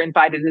was ever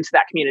invited into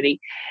that community.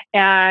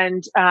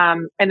 And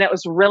that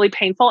was really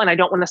painful. And I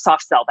don't want to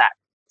soft sell that.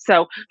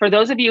 So for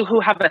those of you who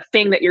have a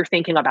thing that you're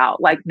thinking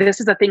about, like this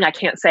is a thing I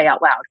can't say out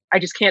loud. I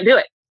just can't do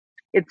it.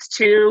 It's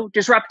too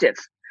disruptive.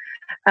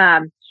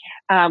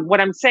 What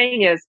I'm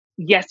saying is,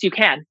 yes, you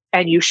can,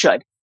 and you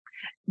should.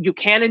 You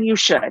can, and you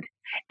should.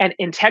 And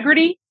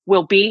integrity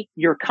will be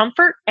your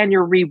comfort and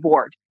your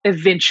reward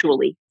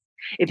eventually.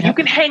 If you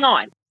can hang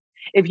on,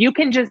 if you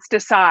can just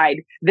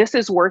decide this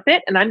is worth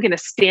it, and I'm going to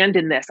stand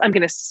in this, I'm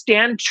going to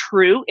stand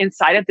true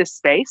inside of this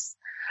space.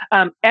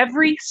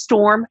 Every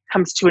storm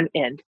comes to an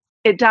end.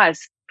 It does.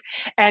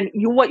 And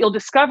what you'll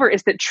discover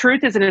is that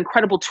truth is an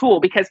incredible tool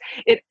because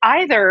it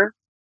either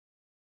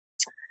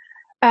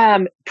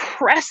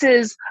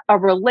presses a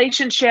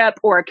relationship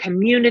or a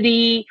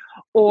community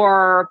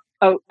or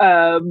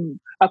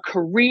a a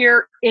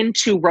career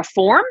into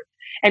reform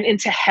and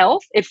into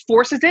health. It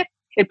forces it.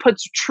 It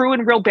puts true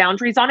and real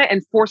boundaries on it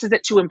and forces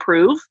it to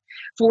improve,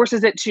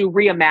 forces it to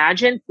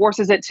reimagine,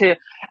 forces it to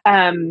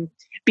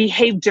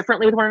behave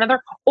differently with one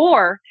another,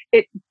 or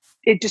it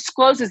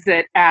discloses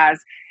it as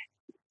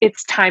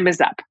its time is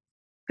up.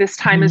 This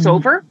time is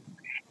over.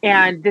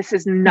 And this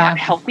is not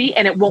healthy,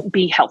 and it won't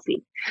be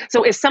healthy.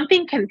 So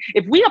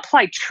if we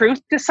apply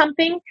truth to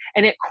something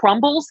and it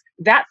crumbles,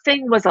 that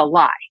thing was a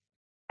lie.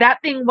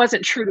 That thing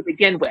wasn't true to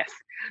begin with.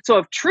 So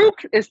if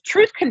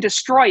truth can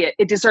destroy it,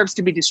 it deserves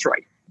to be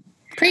destroyed.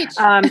 Preach.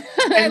 And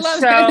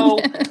so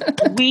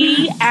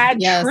we add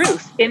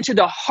truth into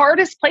the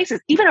hardest places,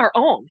 even our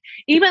own.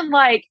 Even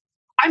like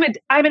I'm an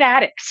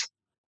addict,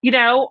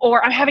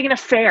 or I'm having an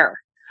affair,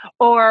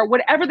 or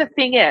whatever the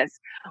thing is.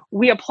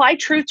 We apply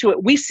truth to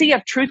it. We see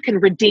if truth can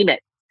redeem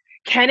it.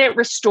 Can it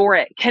restore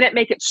it? Can it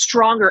make it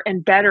stronger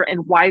and better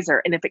and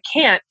wiser? And if it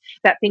can't,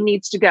 that thing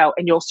needs to go,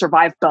 and you'll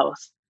survive both.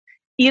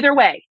 Either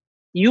way,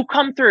 you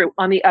come through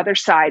on the other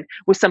side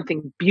with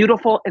something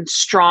beautiful and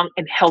strong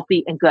and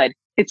healthy and good.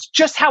 It's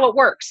just how it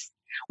works.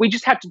 We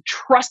just have to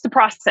trust the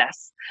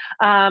process.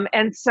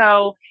 And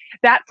so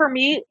that for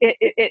me,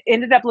 it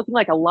ended up looking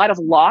like a lot of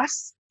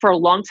loss for a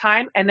long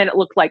time. And then it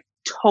looked like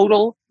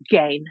total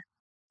gain,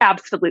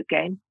 absolute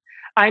gain.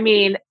 I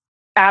mean,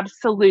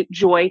 absolute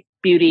joy,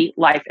 beauty,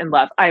 life, and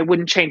love. I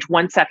wouldn't change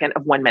 1 second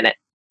of 1 minute.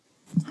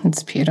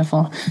 That's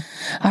beautiful.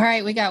 All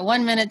right. We got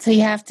 1 minute till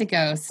you have to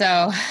go.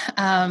 So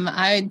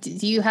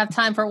do you have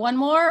time for one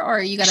more, or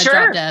are you going to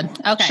drop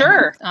dead? Okay.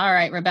 Sure. All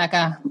right,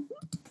 Rebecca,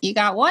 you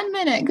got 1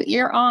 minute.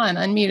 You're on,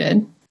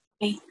 unmuted.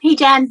 Hey,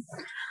 Jen.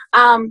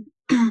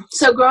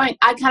 So I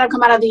kind of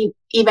come out of the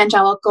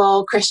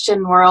evangelical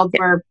Christian world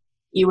where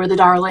you were the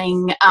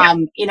darling,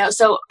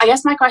 so I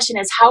guess my question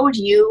is, how would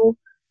you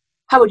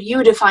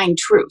define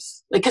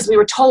truth? Because we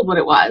were told what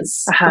it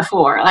was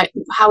before. Like,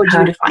 how would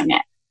you define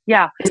it?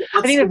 Yeah,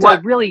 I think it's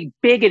a really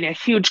big and a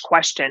huge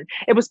question.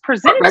 It was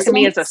presented to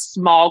me as a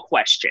small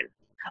question.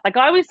 Like,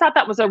 I always thought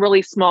that was a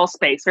really small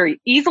space, very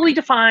easily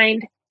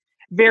defined,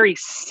 very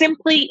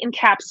simply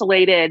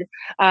encapsulated.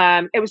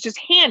 It was just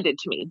handed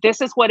to me.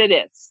 This is what it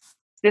is.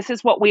 This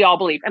is what we all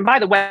believe. And by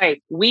the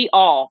way,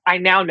 I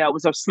now know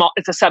it's a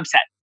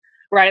subset,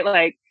 right?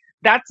 Like,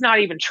 that's not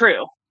even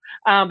true.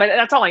 But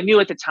that's all I knew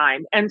at the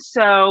time. And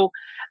so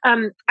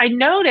I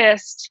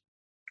noticed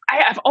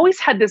I've always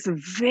had this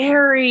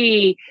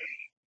very,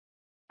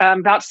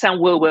 about to sound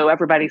woo-woo,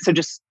 everybody, so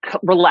just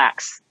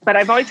relax. But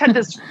I've always had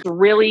this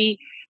really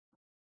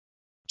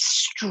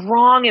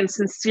strong and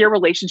sincere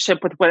relationship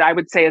with what I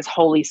would say is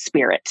Holy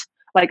Spirit.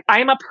 Like,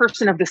 I'm a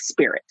person of the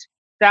Spirit.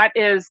 That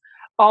is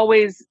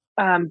always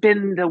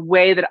been the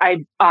way that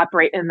I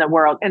operate in the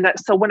world. And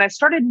so when I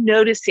started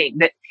noticing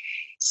that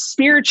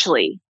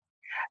spiritually,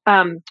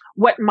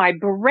 what my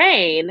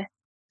brain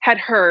had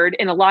heard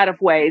in a lot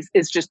of ways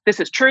is just, this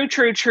is true,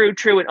 true, true,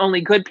 true, and only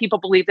good people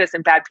believe this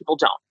and bad people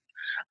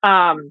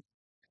don't.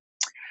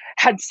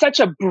 Had such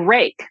a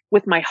break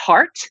with my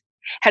heart,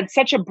 had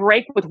such a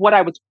break with what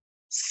I was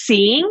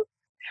seeing,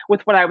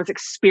 with what I was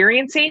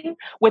experiencing,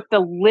 with the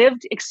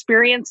lived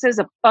experiences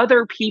of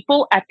other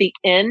people at the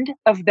end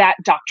of that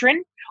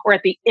doctrine or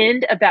at the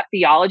end of that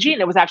theology.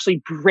 And it was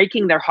actually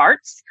breaking their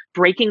hearts,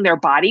 breaking their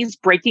bodies,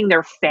 breaking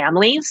their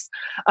families,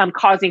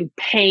 causing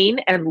pain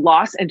and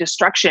loss and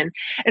destruction.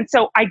 And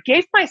so I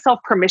gave myself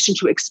permission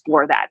to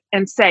explore that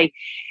and say,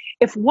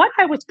 if what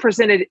I was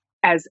presented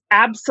as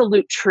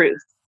absolute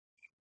truth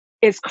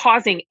is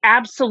causing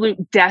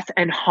absolute death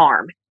and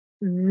harm,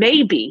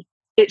 maybe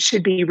it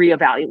should be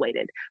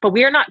reevaluated. But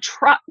we're not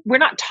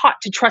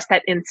taught to trust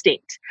that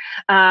instinct.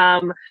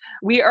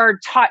 We are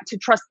taught to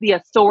trust the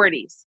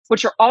authorities,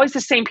 which are always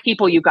the same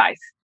people, you guys.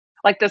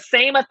 Like, the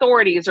same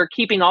authorities are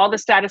keeping all the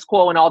status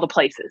quo in all the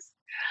places.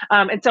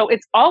 And so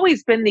it's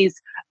always been these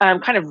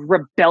kind of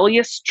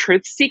rebellious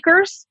truth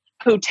seekers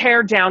who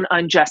tear down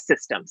unjust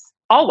systems.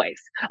 Always.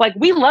 Like,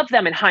 we love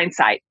them in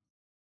hindsight.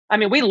 I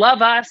mean, we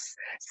love us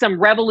some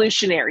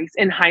revolutionaries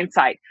in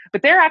hindsight,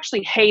 but they're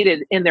actually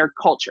hated in their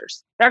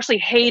cultures. They're actually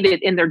hated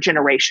in their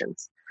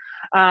generations.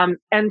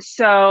 And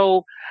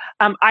so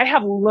I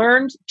have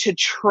learned to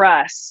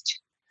trust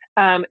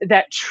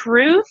that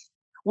truth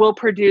will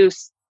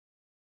produce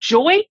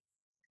joy,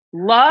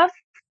 love,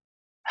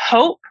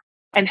 hope,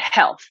 and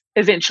health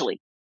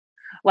eventually.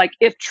 Like,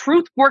 if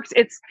truth works,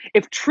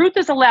 if truth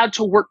is allowed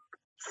to work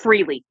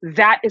freely,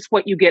 that is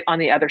what you get on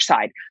the other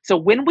side. So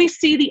when we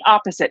see the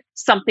opposite,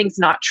 something's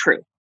not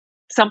true.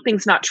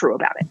 Something's not true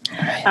about it.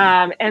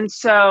 And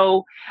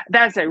so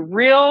that's a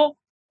real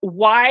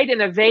wide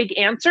and a vague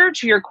answer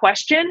to your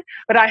question,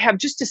 but I have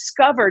just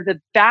discovered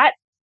that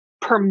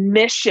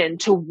permission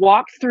to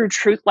walk through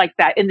truth like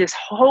that in this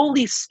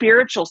holy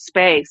spiritual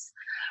space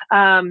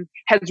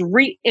has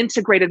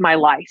reintegrated my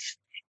life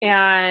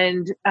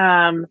and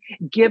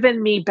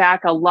given me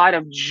back a lot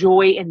of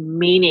joy and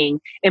meaning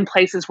in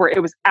places where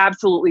it was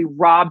absolutely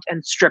robbed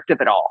and stripped of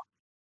it all.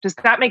 Does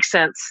that make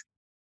sense?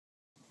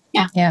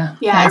 Yeah,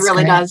 it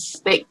really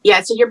does.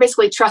 So you're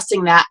basically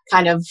trusting that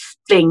kind of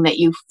thing that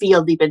you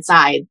feel deep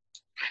inside.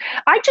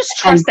 I just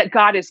trust that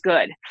God is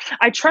good.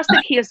 I trust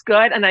that he is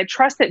good. And I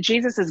trust that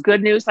Jesus is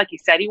good news like he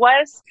said he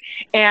was.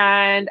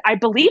 And I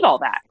believe all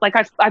that. Like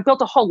I've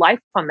built a whole life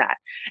on that.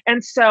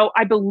 And so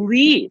I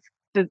believe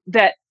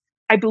that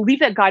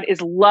God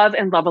is love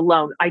and love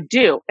alone. I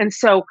do. And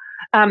so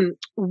I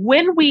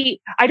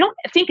don't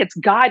think it's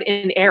God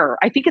in error.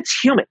 I think it's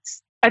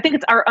humans. I think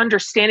it's our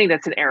understanding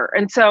that's an error.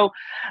 And so,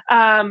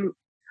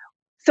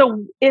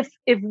 so if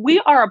we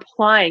are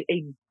applying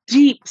a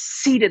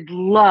deep-seated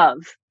love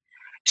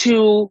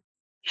to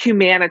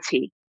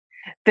humanity,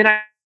 then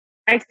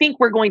I think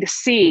we're going to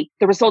see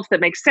the results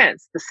that make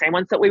sense. The same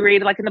ones that we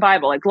read like in the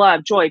Bible, like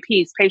love, joy,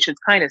 peace, patience,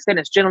 kindness,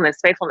 goodness, gentleness,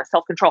 faithfulness,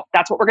 self-control.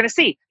 That's what we're going to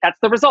see. That's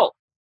the result.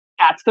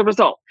 That's the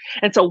result.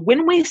 And so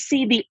when we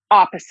see the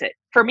opposite,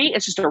 for me,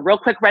 it's just a real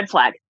quick red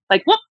flag.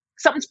 Like, whoop,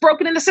 something's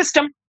broken in the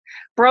system.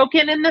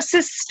 Broken in the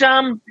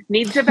system,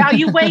 needs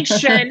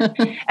evaluation.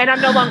 And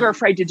I'm no longer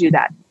afraid to do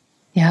that.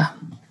 Yeah.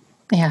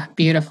 Yeah.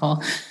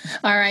 Beautiful.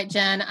 All right,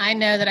 Jen, I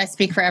know that I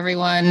speak for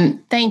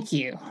everyone. Thank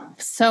you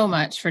so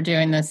much for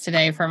doing this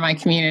today for my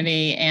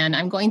community. And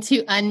I'm going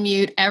to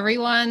unmute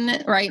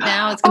everyone right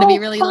now. It's going to be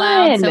really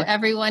loud so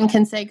everyone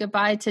can say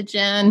goodbye to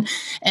Jen.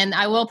 And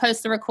I will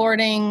post the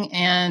recording.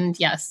 And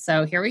yes,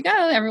 so here we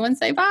go. Everyone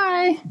say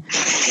bye.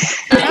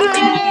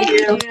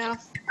 Bye.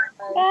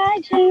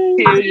 Bye, Jen.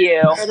 To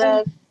you.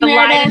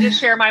 Delighted to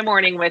share my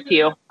morning with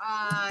you.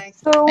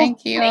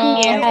 Thank you.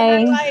 Thank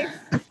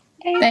you.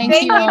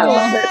 Thank you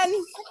all.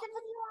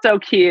 So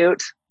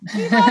cute.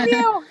 We love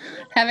you.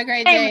 Have a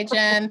great day,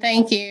 Jen.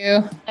 Thank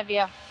you. Love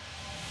you.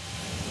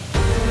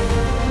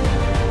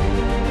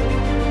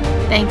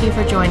 Thank you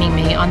for joining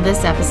me on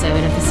this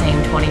episode of The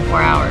Same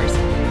 24 Hours.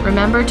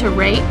 Remember to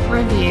rate,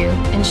 review,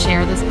 and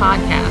share this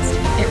podcast.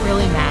 It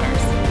really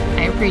matters.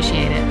 I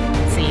appreciate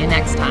it. See you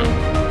next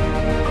time.